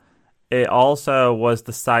parallel. It also was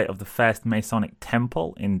the site of the first Masonic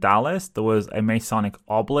temple in Dallas. There was a Masonic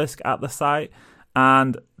obelisk at the site.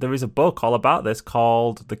 And there is a book all about this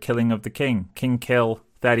called The Killing of the King. King Kill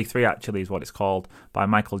 33 actually is what it's called, by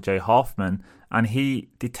Michael J. Hoffman. And he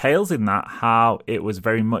details in that how it was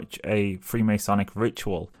very much a Freemasonic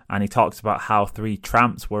ritual. And he talks about how 3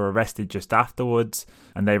 tramps were arrested just afterwards,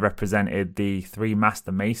 and they represented the 3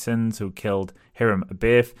 Master Masons who killed Hiram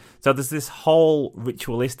Abiff. So there's this whole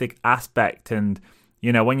ritualistic aspect, and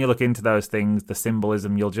you know, when you look into those things, the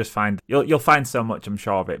symbolism, you'll find so much, I'm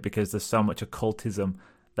sure of it, because there's so much occultism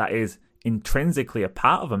that is intrinsically a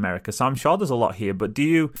part of America. So I'm sure there's a lot here. But do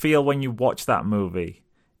you feel when you watch that movie,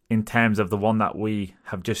 in terms of the one that we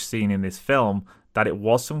have just seen in this film, that it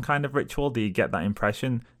was some kind of ritual? Do you get that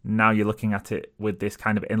impression now you're looking at it with this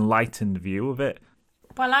kind of enlightened view of it?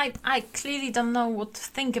 Well, I clearly don't know what to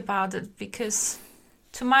think about it, because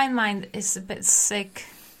to my mind it's a bit sick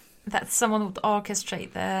that someone would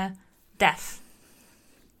orchestrate their death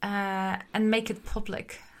and make it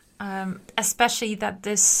public, especially that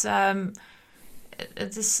this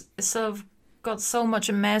sort of got so much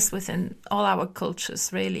immersed within all our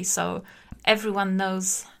cultures, really. So everyone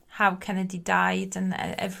knows how Kennedy died, and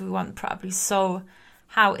everyone probably saw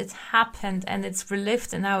how it happened, and it's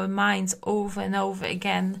relived in our minds over and over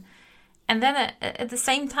again. And then at the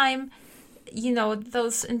same time, you know,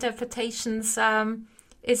 those interpretations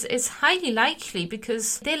is highly likely,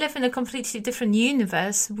 because they live in a completely different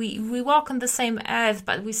universe. We walk on the same earth,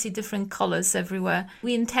 but we see different colors everywhere.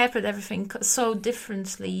 We interpret everything so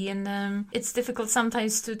differently, and it's difficult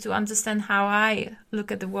sometimes to understand how I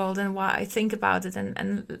look at the world and what I think about it,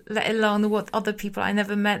 and let alone what other people I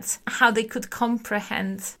never met, how they could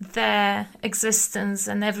comprehend their existence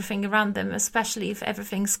and everything around them, especially if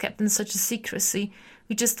everything's kept in such a secrecy.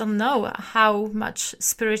 We just don't know how much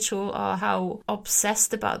spiritual or how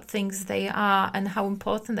obsessed about things they are, and how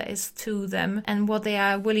important that is to them, and what they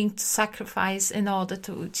are willing to sacrifice in order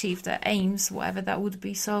to achieve their aims, whatever that would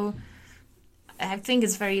be. So I think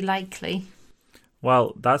it's very likely.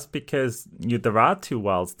 Well, that's because there are 2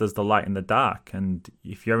 worlds. There's the light and the dark. And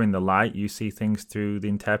if you're in the light, you see things through the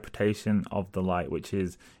interpretation of the light, which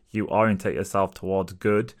is you orientate yourself towards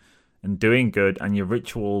good and doing good, and your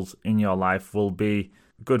rituals in your life will be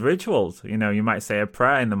good rituals. You know, you might say a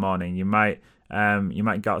prayer in the morning. You might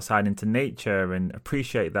go outside into nature and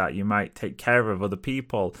appreciate that. You might take care of other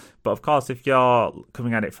people. But of course, if you're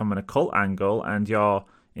coming at it from an occult angle and your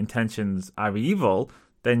intentions are evil,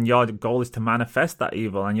 then your goal is to manifest that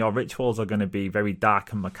evil, and your rituals are going to be very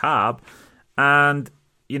dark and macabre. And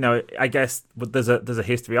you know, I guess there's a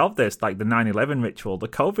history of this, like the 9/11 ritual, the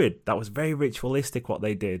COVID, that was very ritualistic what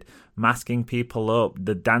they did, masking people up,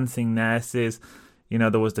 the dancing nurses. You know,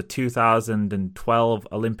 there was the 2012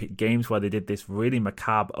 Olympic Games where they did this really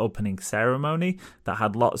macabre opening ceremony that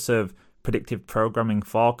had lots of predictive programming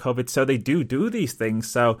for COVID. So they do these things.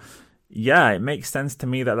 So yeah, it makes sense to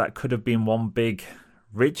me that could have been one big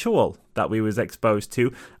ritual that we was exposed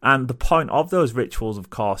to. And the point of those rituals, of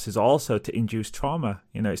course, is also to induce trauma.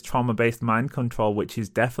 You know, it's trauma-based mind control, which is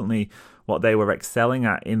definitely what they were excelling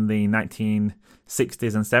at in the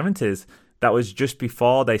 1960s and 70s. That was just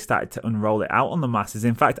before they started to unroll it out on the masses.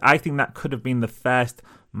 In fact, I think that could have been the first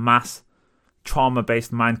mass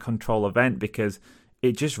trauma-based mind control event, because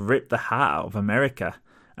it just ripped the heart out of America.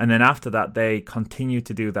 And then after that, they continued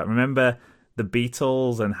to do that. Remember the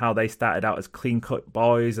Beatles and how they started out as clean-cut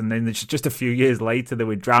boys, and then just a few years later they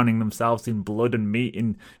were drowning themselves in blood and meat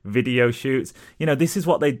in video shoots. You know, this is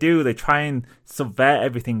what they do. They try and subvert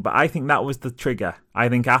everything, but I think that was the trigger. I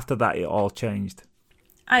think after that it all changed.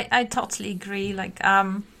 I totally agree. Like,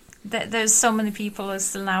 there's so many people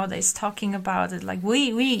still nowadays talking about it. Like,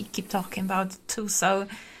 we keep talking about it too. So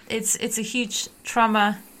it's a huge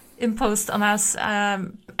trauma imposed on us,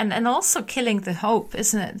 and also killing the hope,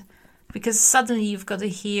 isn't it? Because suddenly you've got a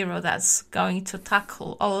hero that's going to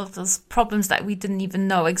tackle all of those problems that we didn't even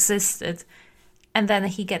know existed. And then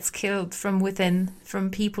he gets killed from within, from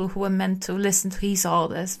people who were meant to listen to his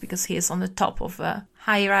orders because he is on the top of a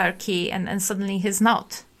hierarchy, and suddenly he's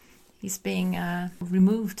not. He's being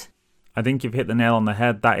removed. I think you've hit the nail on the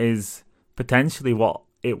head. That is potentially what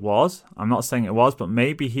it was. I'm not saying it was, but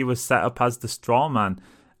maybe he was set up as the straw man.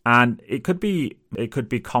 And it could be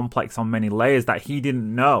complex on many layers that he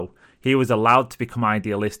didn't know. He was allowed to become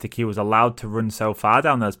idealistic. He was allowed to run so far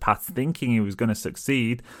down those paths thinking he was going to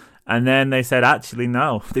succeed. And then they said, actually,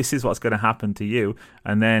 no, this is what's going to happen to you.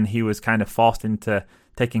 And then he was kind of forced into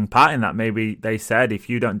taking part in that. Maybe they said, if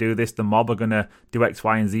you don't do this, the mob are going to do X,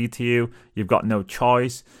 Y, and Z to you. You've got no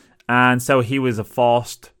choice. And so he was a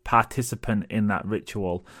forced participant in that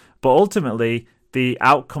ritual. But ultimately, the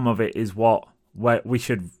outcome of it is what we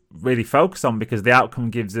should really focus on, because the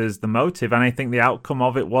outcome gives us the motive. And I think the outcome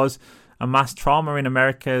of it was a mass trauma in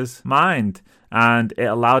America's mind. And it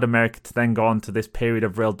allowed America to then go on to this period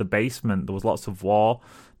of real debasement. There was lots of war.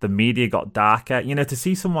 The media got darker. You know, to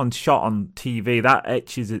see someone shot on TV, that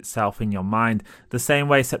etches itself in your mind. The same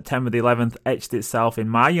way September the 11th etched itself in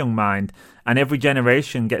my young mind. And every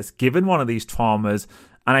generation gets given one of these traumas.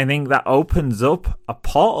 And I think that opens up a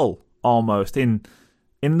portal almost in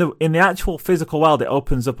the actual physical world. It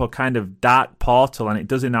opens up a kind of dark portal, and it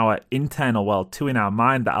does in our internal world too, in our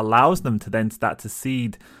mind, that allows them to then start to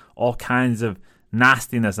seed all kinds of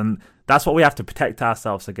nastiness. And that's what we have to protect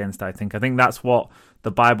ourselves against, I think. I think that's what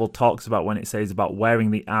the Bible talks about when it says about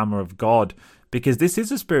wearing the armor of God, because this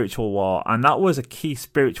is a spiritual war, and that was a key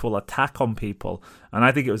spiritual attack on people. And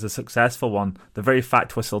I think it was a successful one. The very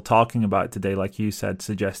fact we're still talking about it today, like you said,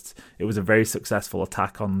 suggests it was a very successful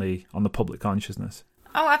attack on the public consciousness.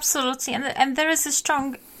 Oh, absolutely. And there is a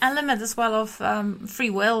strong element as well of free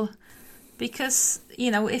will, because,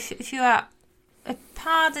 you know, if you are a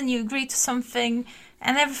part and you agree to something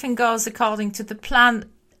and everything goes according to the plan,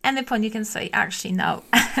 at any point you can say, actually, no.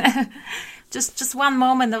 just one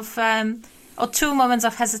moment of, or 2 moments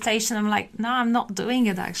of hesitation, I'm like, no, I'm not doing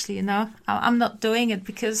it, actually, you know. I'm not doing it,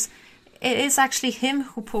 because it is actually him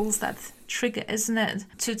who pulls that trigger, isn't it,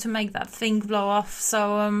 to make that thing blow off.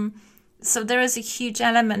 So there is a huge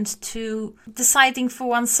element to deciding for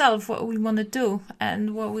oneself what we want to do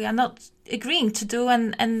and what we are not agreeing to do,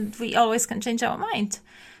 and we always can change our mind.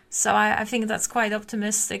 So I think that's quite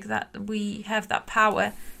optimistic, that we have that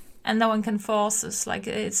power and no one can force us. Like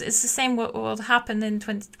it's the same what happened in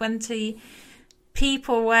 2020.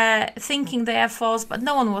 People were thinking they are forced, but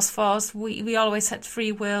no one was forced. We always had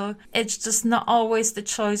free will. It's just not always the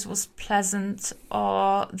choice was pleasant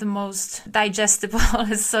or the most digestible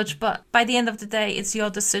as such. But by the end of the day, it's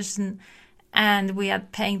your decision, and we are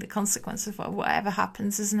paying the consequences of whatever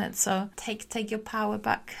happens, isn't it? So take your power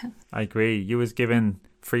back. I agree. You was given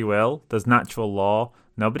free will. There's natural law.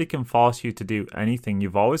 Nobody can force you to do anything.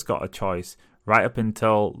 You've always got a choice. Right up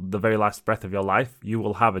until the very last breath of your life, you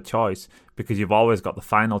will have a choice, because you've always got the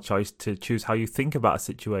final choice to choose how you think about a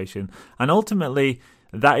situation. And ultimately,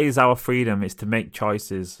 that is our freedom, is to make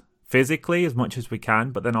choices physically as much as we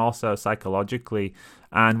can, but then also psychologically.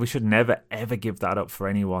 And we should never, ever give that up for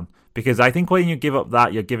anyone. Because I think when you give up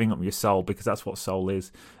that, you're giving up your soul, because that's what soul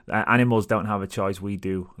is. Animals don't have a choice, we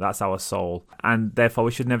do. That's our soul. And therefore,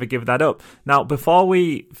 we should never give that up. Now, before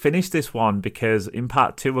we finish this one, because in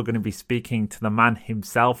part 2, we're going to be speaking to the man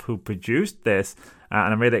himself who produced this,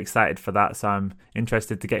 and I'm really excited for that. So I'm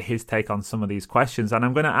interested to get his take on some of these questions. And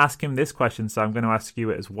I'm going to ask him this question, so I'm going to ask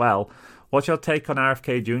you it as well. What's your take on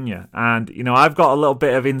RFK Jr.? And, you know, I've got a little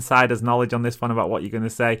bit of insider's knowledge on this one about what you're going to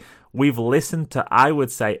say. We've listened to, I would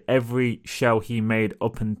say, every show he made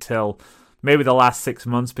up until maybe the last 6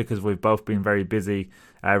 months, because we've both been very busy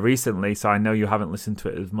recently. So I know you haven't listened to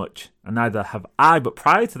it as much, and neither have I. But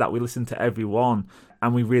prior to that, we listened to every one,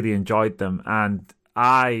 and we really enjoyed them. And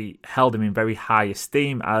I held him in very high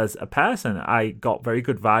esteem as a person. I got very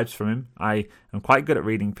good vibes from him. I am quite good at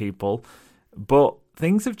reading people. But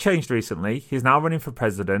things have changed recently. He's now running for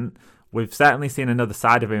president. We've certainly seen another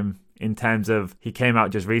side of him in terms of, he came out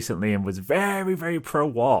just recently and was very, very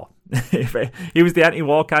pro-war. He was the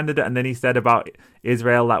anti-war candidate, and then he said about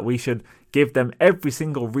Israel that we should give them every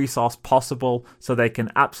single resource possible so they can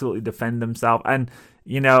absolutely defend themselves. And,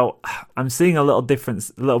 you know, I'm seeing a little bit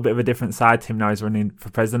of a different side to him now he's running for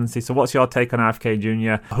presidency. So what's your take on RFK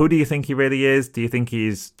Jr.? Who do you think he really is? Do you think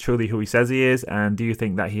he's truly who he says he is? And do you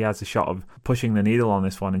think that he has a shot of pushing the needle on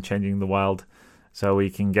this one and changing the world so we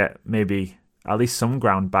can get maybe at least some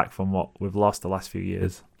ground back from what we've lost the last few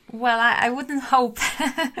years? Well, I wouldn't hope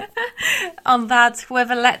on that.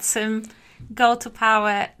 Whoever lets him go to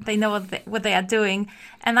power, they know what they are doing,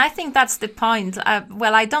 and I think that's the point.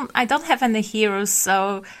 I don't have any heroes,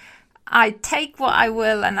 so I take what I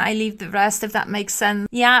will and I leave the rest, if that makes sense.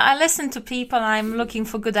 Yeah, I listen to people. I'm looking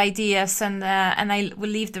for good ideas, and I will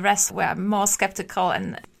leave the rest where I'm more skeptical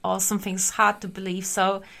or something's hard to believe.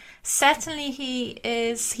 So certainly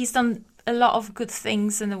he's done a lot of good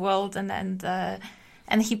things in the world,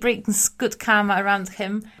 and he brings good karma around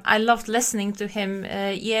him. I loved listening to him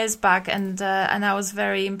years back, and I was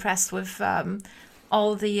very impressed with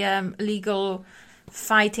all the legal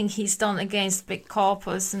fighting he's done against big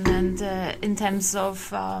corpus, and in terms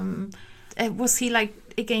of was he like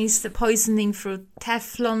against the poisoning through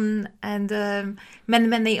Teflon and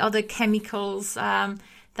many other chemicals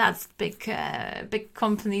that big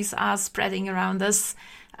companies are spreading around us.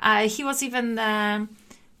 He was even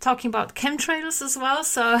talking about chemtrails as well,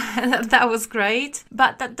 so that was great.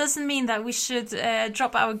 But that doesn't mean that we should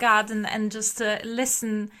drop our guard and just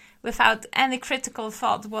listen without any critical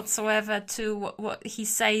thought whatsoever to what he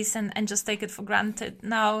says and just take it for granted.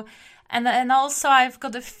 No. And also I've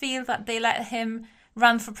got a feel that they let him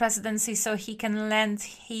run for presidency so he can lend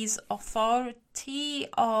his authority,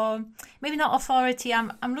 or maybe not authority,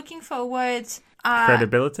 I'm looking for a word.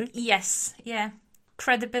 Credibility? Yes, yeah.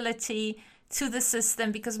 Credibility to the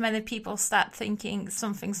system, because many people start thinking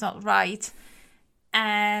something's not right.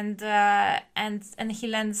 And he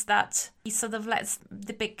lends that. He sort of lets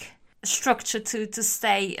the big structure to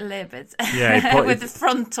stay a little bit with the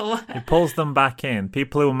frontal. He pulls them back in.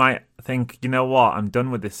 People who might think, you know what, I'm done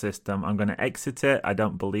with this system. I'm going to exit it. I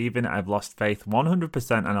don't believe in it. I've lost faith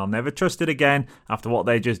 100% and I'll never trust it again after what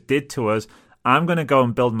they just did to us. I'm going to go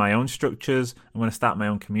and build my own structures. I'm going to start my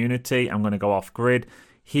own community. I'm going to go off grid.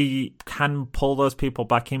 He can pull those people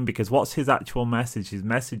back in, because what's his actual message? His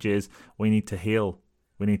message is, we need to heal.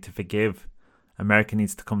 We need to forgive. America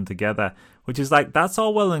needs to come together, which is like, that's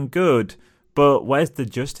all well and good, but where's the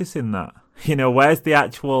justice in that? You know, where's the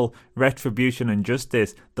actual retribution and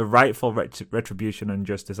justice, the rightful retribution and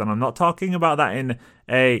justice? And I'm not talking about that in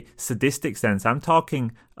a sadistic sense. I'm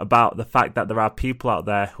talking about the fact that there are people out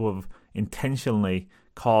there who have intentionally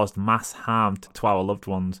caused mass harm to our loved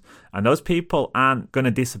ones, and those people aren't going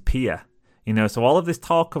to disappear. You know, so all of this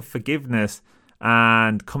talk of forgiveness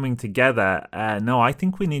and coming together, no, I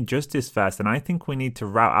think we need justice first, and I think we need to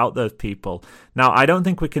rout out those people. Now, I don't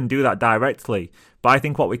think we can do that directly, but I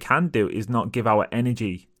think what we can do is not give our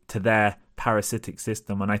energy to their parasitic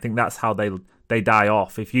system, and I think that's how they die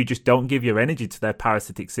off. If you just don't give your energy to their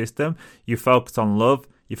parasitic system, you focus on love,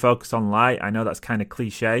 you focus on light. I know that's kind of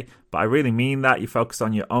cliche, but I really mean that. You focus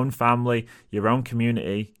on your own family, your own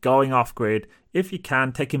community, going off grid, if you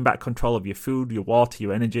can, taking back control of your food, your water,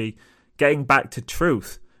 your energy, getting back to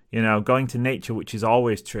truth, you know, going to nature, which is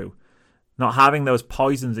always true, not having those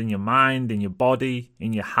poisons in your mind, in your body,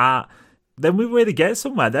 in your heart. Then we really get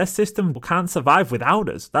somewhere. Their system can't survive without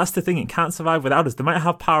us. That's the thing, it can't survive without us. They might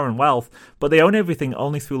have power and wealth, but they own everything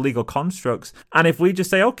only through legal constructs. And if we just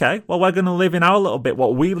say, okay, well, we're going to live in our little bit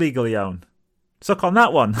what we legally own, suck on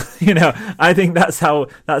that one. You know, I think that's how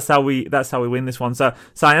we win this one. So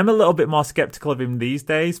I am a little bit more skeptical of him these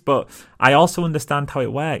days, but I also understand how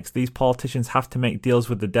it works. These politicians have to make deals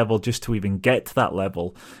with the devil just to even get to that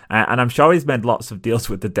level. And I'm sure he's made lots of deals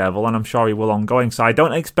with the devil, and I'm sure he will ongoing. So I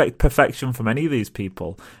don't expect perfection from any of these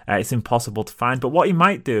people. It's impossible to find. But what he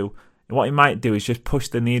might do is just push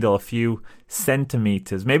the needle a few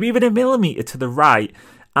centimeters, maybe even a millimeter to the right.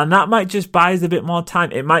 And that might just buy us a bit more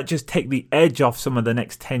time. It might just take the edge off some of the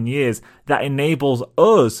next 10 years. That enables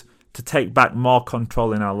us to take back more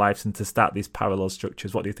control in our lives and to start these parallel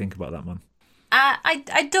structures. What do you think about that, man?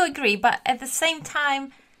 I do agree, but at the same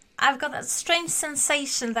time, I've got that strange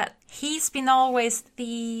sensation that he's been always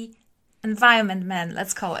the environment man,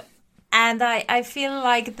 let's call it. And I feel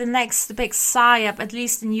like the next big psyop, at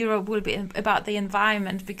least in Europe, will be about the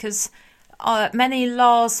environment, because many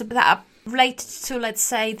laws that are related to, let's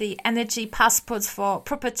say, the energy passports for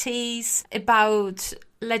properties, about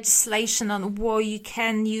legislation on what you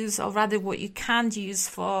can use, or rather what you can't use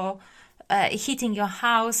for heating your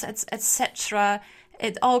house, etc.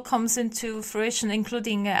 It all comes into fruition,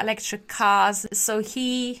 including electric cars. So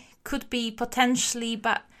he could be potentially,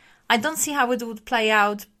 but I don't see how it would play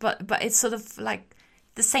out. But it's sort of like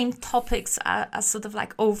the same topics are sort of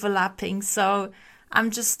like overlapping. So I'm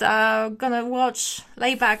just gonna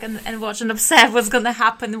lay back and watch and observe what's gonna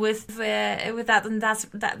happen with that in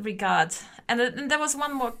that regard. And there was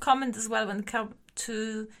one more comment as well when it comes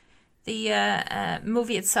to the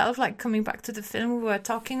movie itself, like coming back to the film we were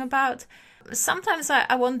talking about. Sometimes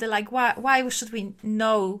I wonder, like, why should we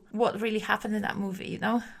know what really happened in that movie, you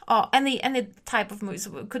know, or any type of movies?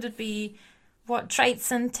 Could it be what Trade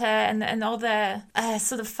Center and all the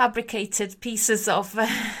sort of fabricated pieces of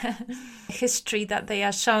history that they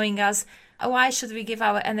are showing us. Why should we give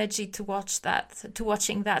our energy to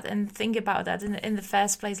watching that and think about that in the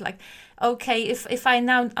first place? Like, okay, if I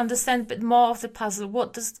now understand a bit more of the puzzle,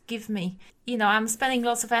 what does it give me? I'm spending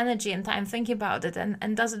lots of energy and time thinking about it,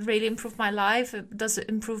 and does it really improve my life? Does it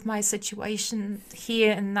improve my situation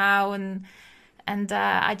here and now? And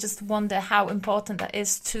I just wonder how important that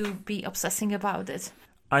is to be obsessing about it.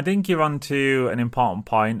 I think you're on to an important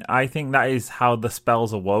point. I think that is how the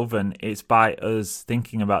spells are woven. It's by us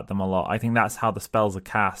thinking about them a lot. I think that's how the spells are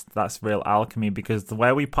cast. That's real alchemy, because the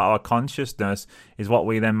way we put our consciousness is what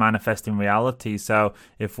we then manifest in reality. So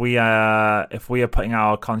if we are putting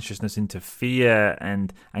our consciousness into fear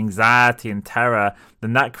and anxiety and terror,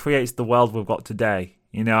 then that creates the world we've got today.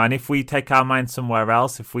 And if we take our mind somewhere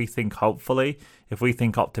else, if we think hopefully, if we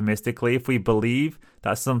think optimistically, if we believe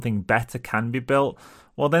that something better can be built,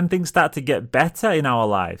 well, then things start to get better in our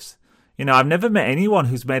lives. I've never met anyone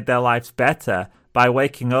who's made their lives better by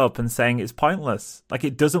waking up and saying it's pointless. Like,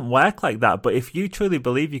 it doesn't work like that. But if you truly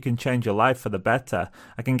believe you can change your life for the better,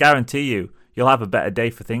 I can guarantee you'll have a better day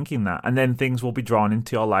for thinking that. And then things will be drawn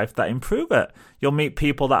into your life that improve it. You'll meet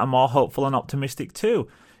people that are more hopeful and optimistic too.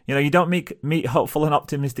 You don't meet hopeful and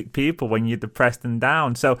optimistic people when you're depressed and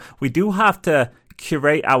down. So we do have to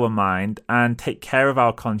curate our mind and take care of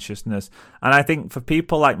our consciousness. And I think for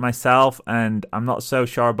people like myself, and I'm not so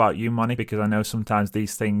sure about you, Monique, because I know sometimes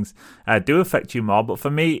these things do affect you more, but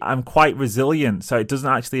for me, I'm quite resilient, so it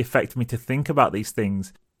doesn't actually affect me to think about these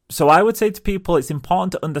things. So I would say to people, it's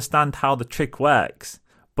important to understand how the trick works,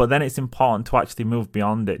 but then it's important to actually move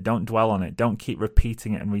beyond it. Don't dwell on it. Don't keep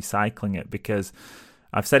repeating it and recycling it, because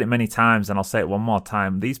I've said it many times, and I'll say it one more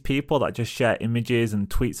time. These people that just share images and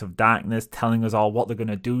tweets of darkness, telling us all what they're going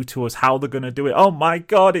to do to us, how they're going to do it. Oh my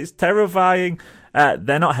God, it's terrifying.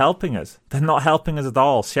 They're not helping us. They're not helping us at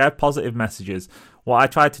all. Share positive messages. What I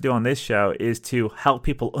try to do on this show is to help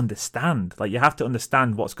people understand. Like, you have to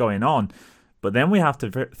understand what's going on, but then we have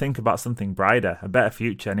to think about something brighter, a better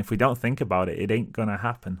future. And if we don't think about it, it ain't going to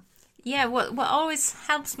happen. Yeah, what always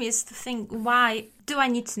helps me is to think, why do I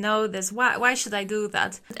need to know this? Why should I do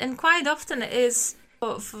that? And quite often it is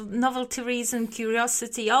for novelty reason,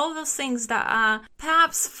 curiosity, all those things that are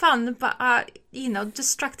perhaps fun, but are,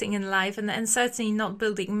 distracting in life and certainly not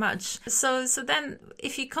building much. So then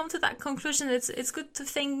if you come to that conclusion, it's good to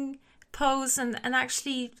think, pause and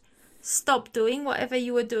actually stop doing whatever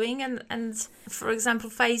you were doing. And for example,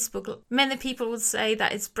 Facebook, many people would say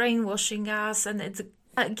that it's brainwashing us and it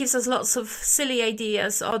gives us lots of silly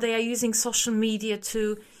ideas, or they are using social media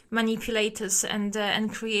to manipulate us and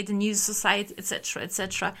create a new society, etc.,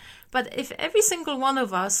 etc. But if every single one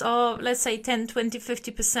of us, or let's say 10, 20,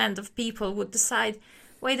 50% of people would decide,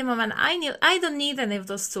 wait a moment, I don't need any of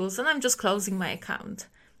those tools, and I'm just closing my account,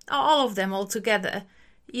 all of them all together,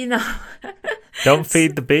 Don't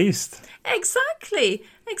feed the beast. Exactly.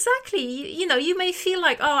 You may feel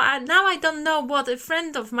like, now I don't know what a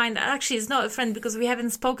friend of mine, actually is not a friend because we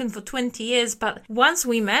haven't spoken for 20 years, but once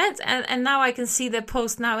we met and now I can see their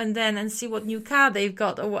post now and then and see what new car they've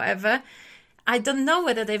got or whatever. I don't know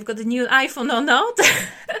whether they've got a new iPhone or not.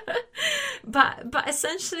 but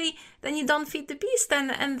essentially, then you don't feed the beast,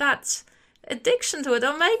 and that addiction to it,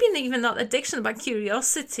 or maybe even not addiction, but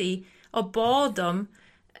curiosity or boredom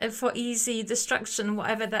for easy distraction,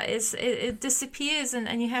 whatever that is, it disappears,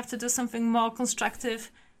 and you have to do something more constructive,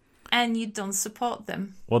 and you don't support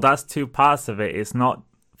them. Well, that's two parts of it. It's not,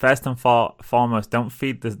 first and foremost, don't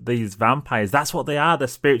feed these vampires. That's what they are. They're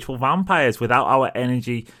spiritual vampires. Without our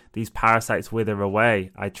energy, these parasites wither away.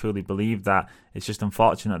 I truly believe that. It's just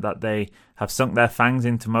unfortunate that they have sunk their fangs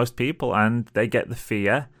into most people, and they get the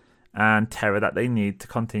fear and terror that they need to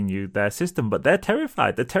continue their system. But they're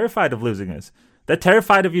terrified. They're terrified of losing us. They're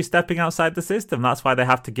terrified of you stepping outside the system. That's why they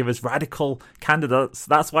have to give us radical candidates.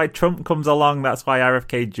 That's why Trump comes along. That's why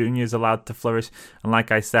RFK Jr. is allowed to flourish. And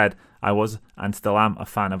like I said, I was and still am a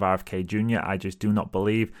fan of RFK Jr. I just do not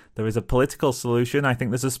believe there is a political solution. I think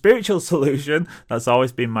there's a spiritual solution. That's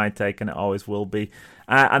always been my take, and it always will be.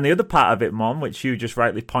 And the other part of it, Mom, which you just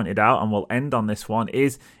rightly pointed out, and we'll end on this one,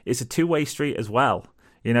 is it's a two-way street as well.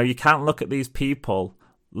 You can't look at these people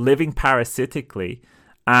living parasitically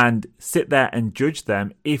and sit there and judge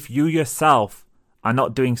them if you yourself are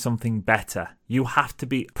not doing something better. You have to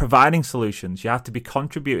be providing solutions. You have to be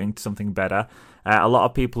contributing to something better. A lot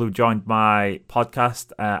of people who joined my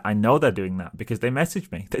podcast, I know they're doing that because they message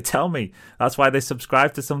me. They tell me. That's why they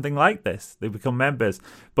subscribe to something like this. They become members.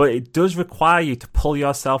 But it does require you to pull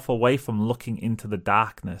yourself away from looking into the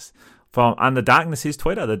darkness. And the darkness is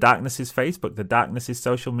Twitter. The darkness is Facebook. The darkness is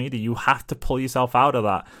social media. You have to pull yourself out of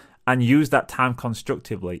that and use that time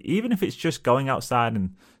constructively, even if it's just going outside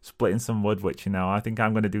and splitting some wood, which, I think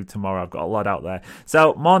I'm going to do tomorrow. I've got a lot out there.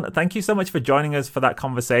 So, Mon, thank you so much for joining us for that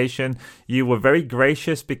conversation. You were very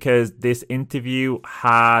gracious because this interview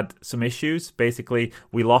had some issues. Basically,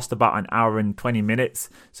 we lost about an hour and 20 minutes.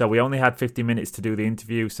 So we only had 50 minutes to do the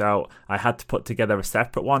interview. So I had to put together a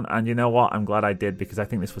separate one. And you know what? I'm glad I did because I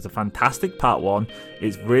think this was a fantastic part one.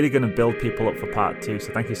 It's really going to build people up for part two.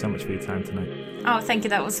 So thank you so much for your time tonight. Oh, thank you.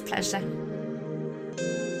 That was a pleasure.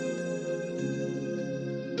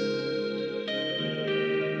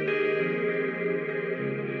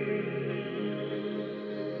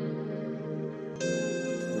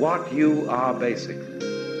 What you are basically.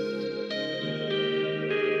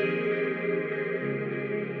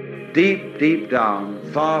 Deep, deep down,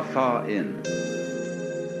 far, far in,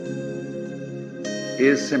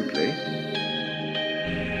 is simply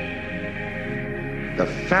the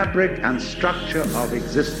fabric and structure of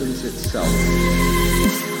existence itself.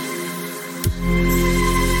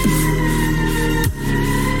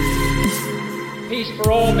 Peace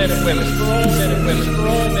for all men and women, for all men and women, for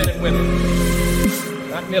all men and women.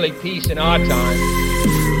 Not merely peace in our time,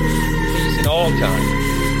 peace in all time.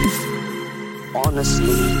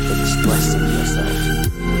 Honestly expressing yourself.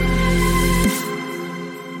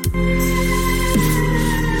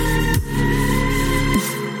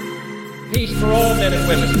 Peace for all men and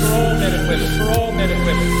women, for all men and women, for all men and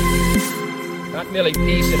women. Not merely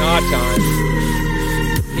peace in our time,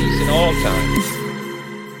 peace in all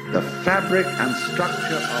time. The fabric and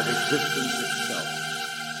structure of existence itself.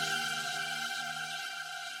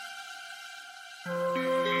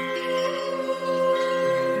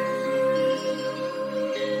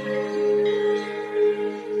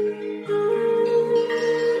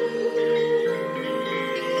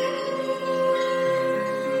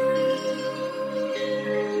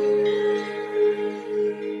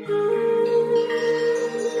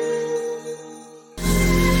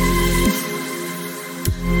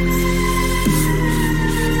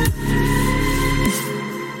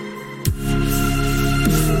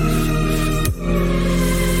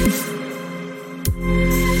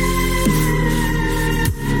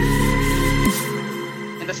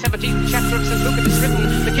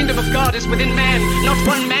 Within man, not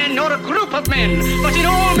one man nor a group of men, but in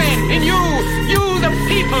all men, in you the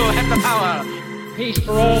people have the power. Peace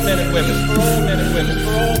for all men and women, for all men and women,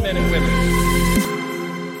 for all men and women.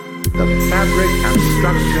 The fabric and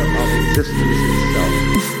structure of existence itself.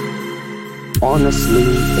 Honestly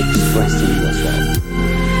expressing yourself.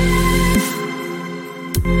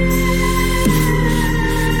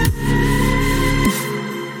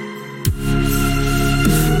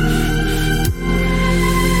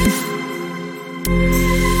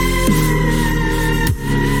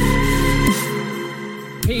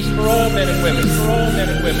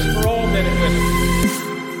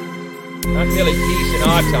 Not merely peace in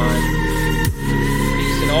our time,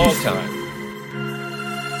 peace in all time.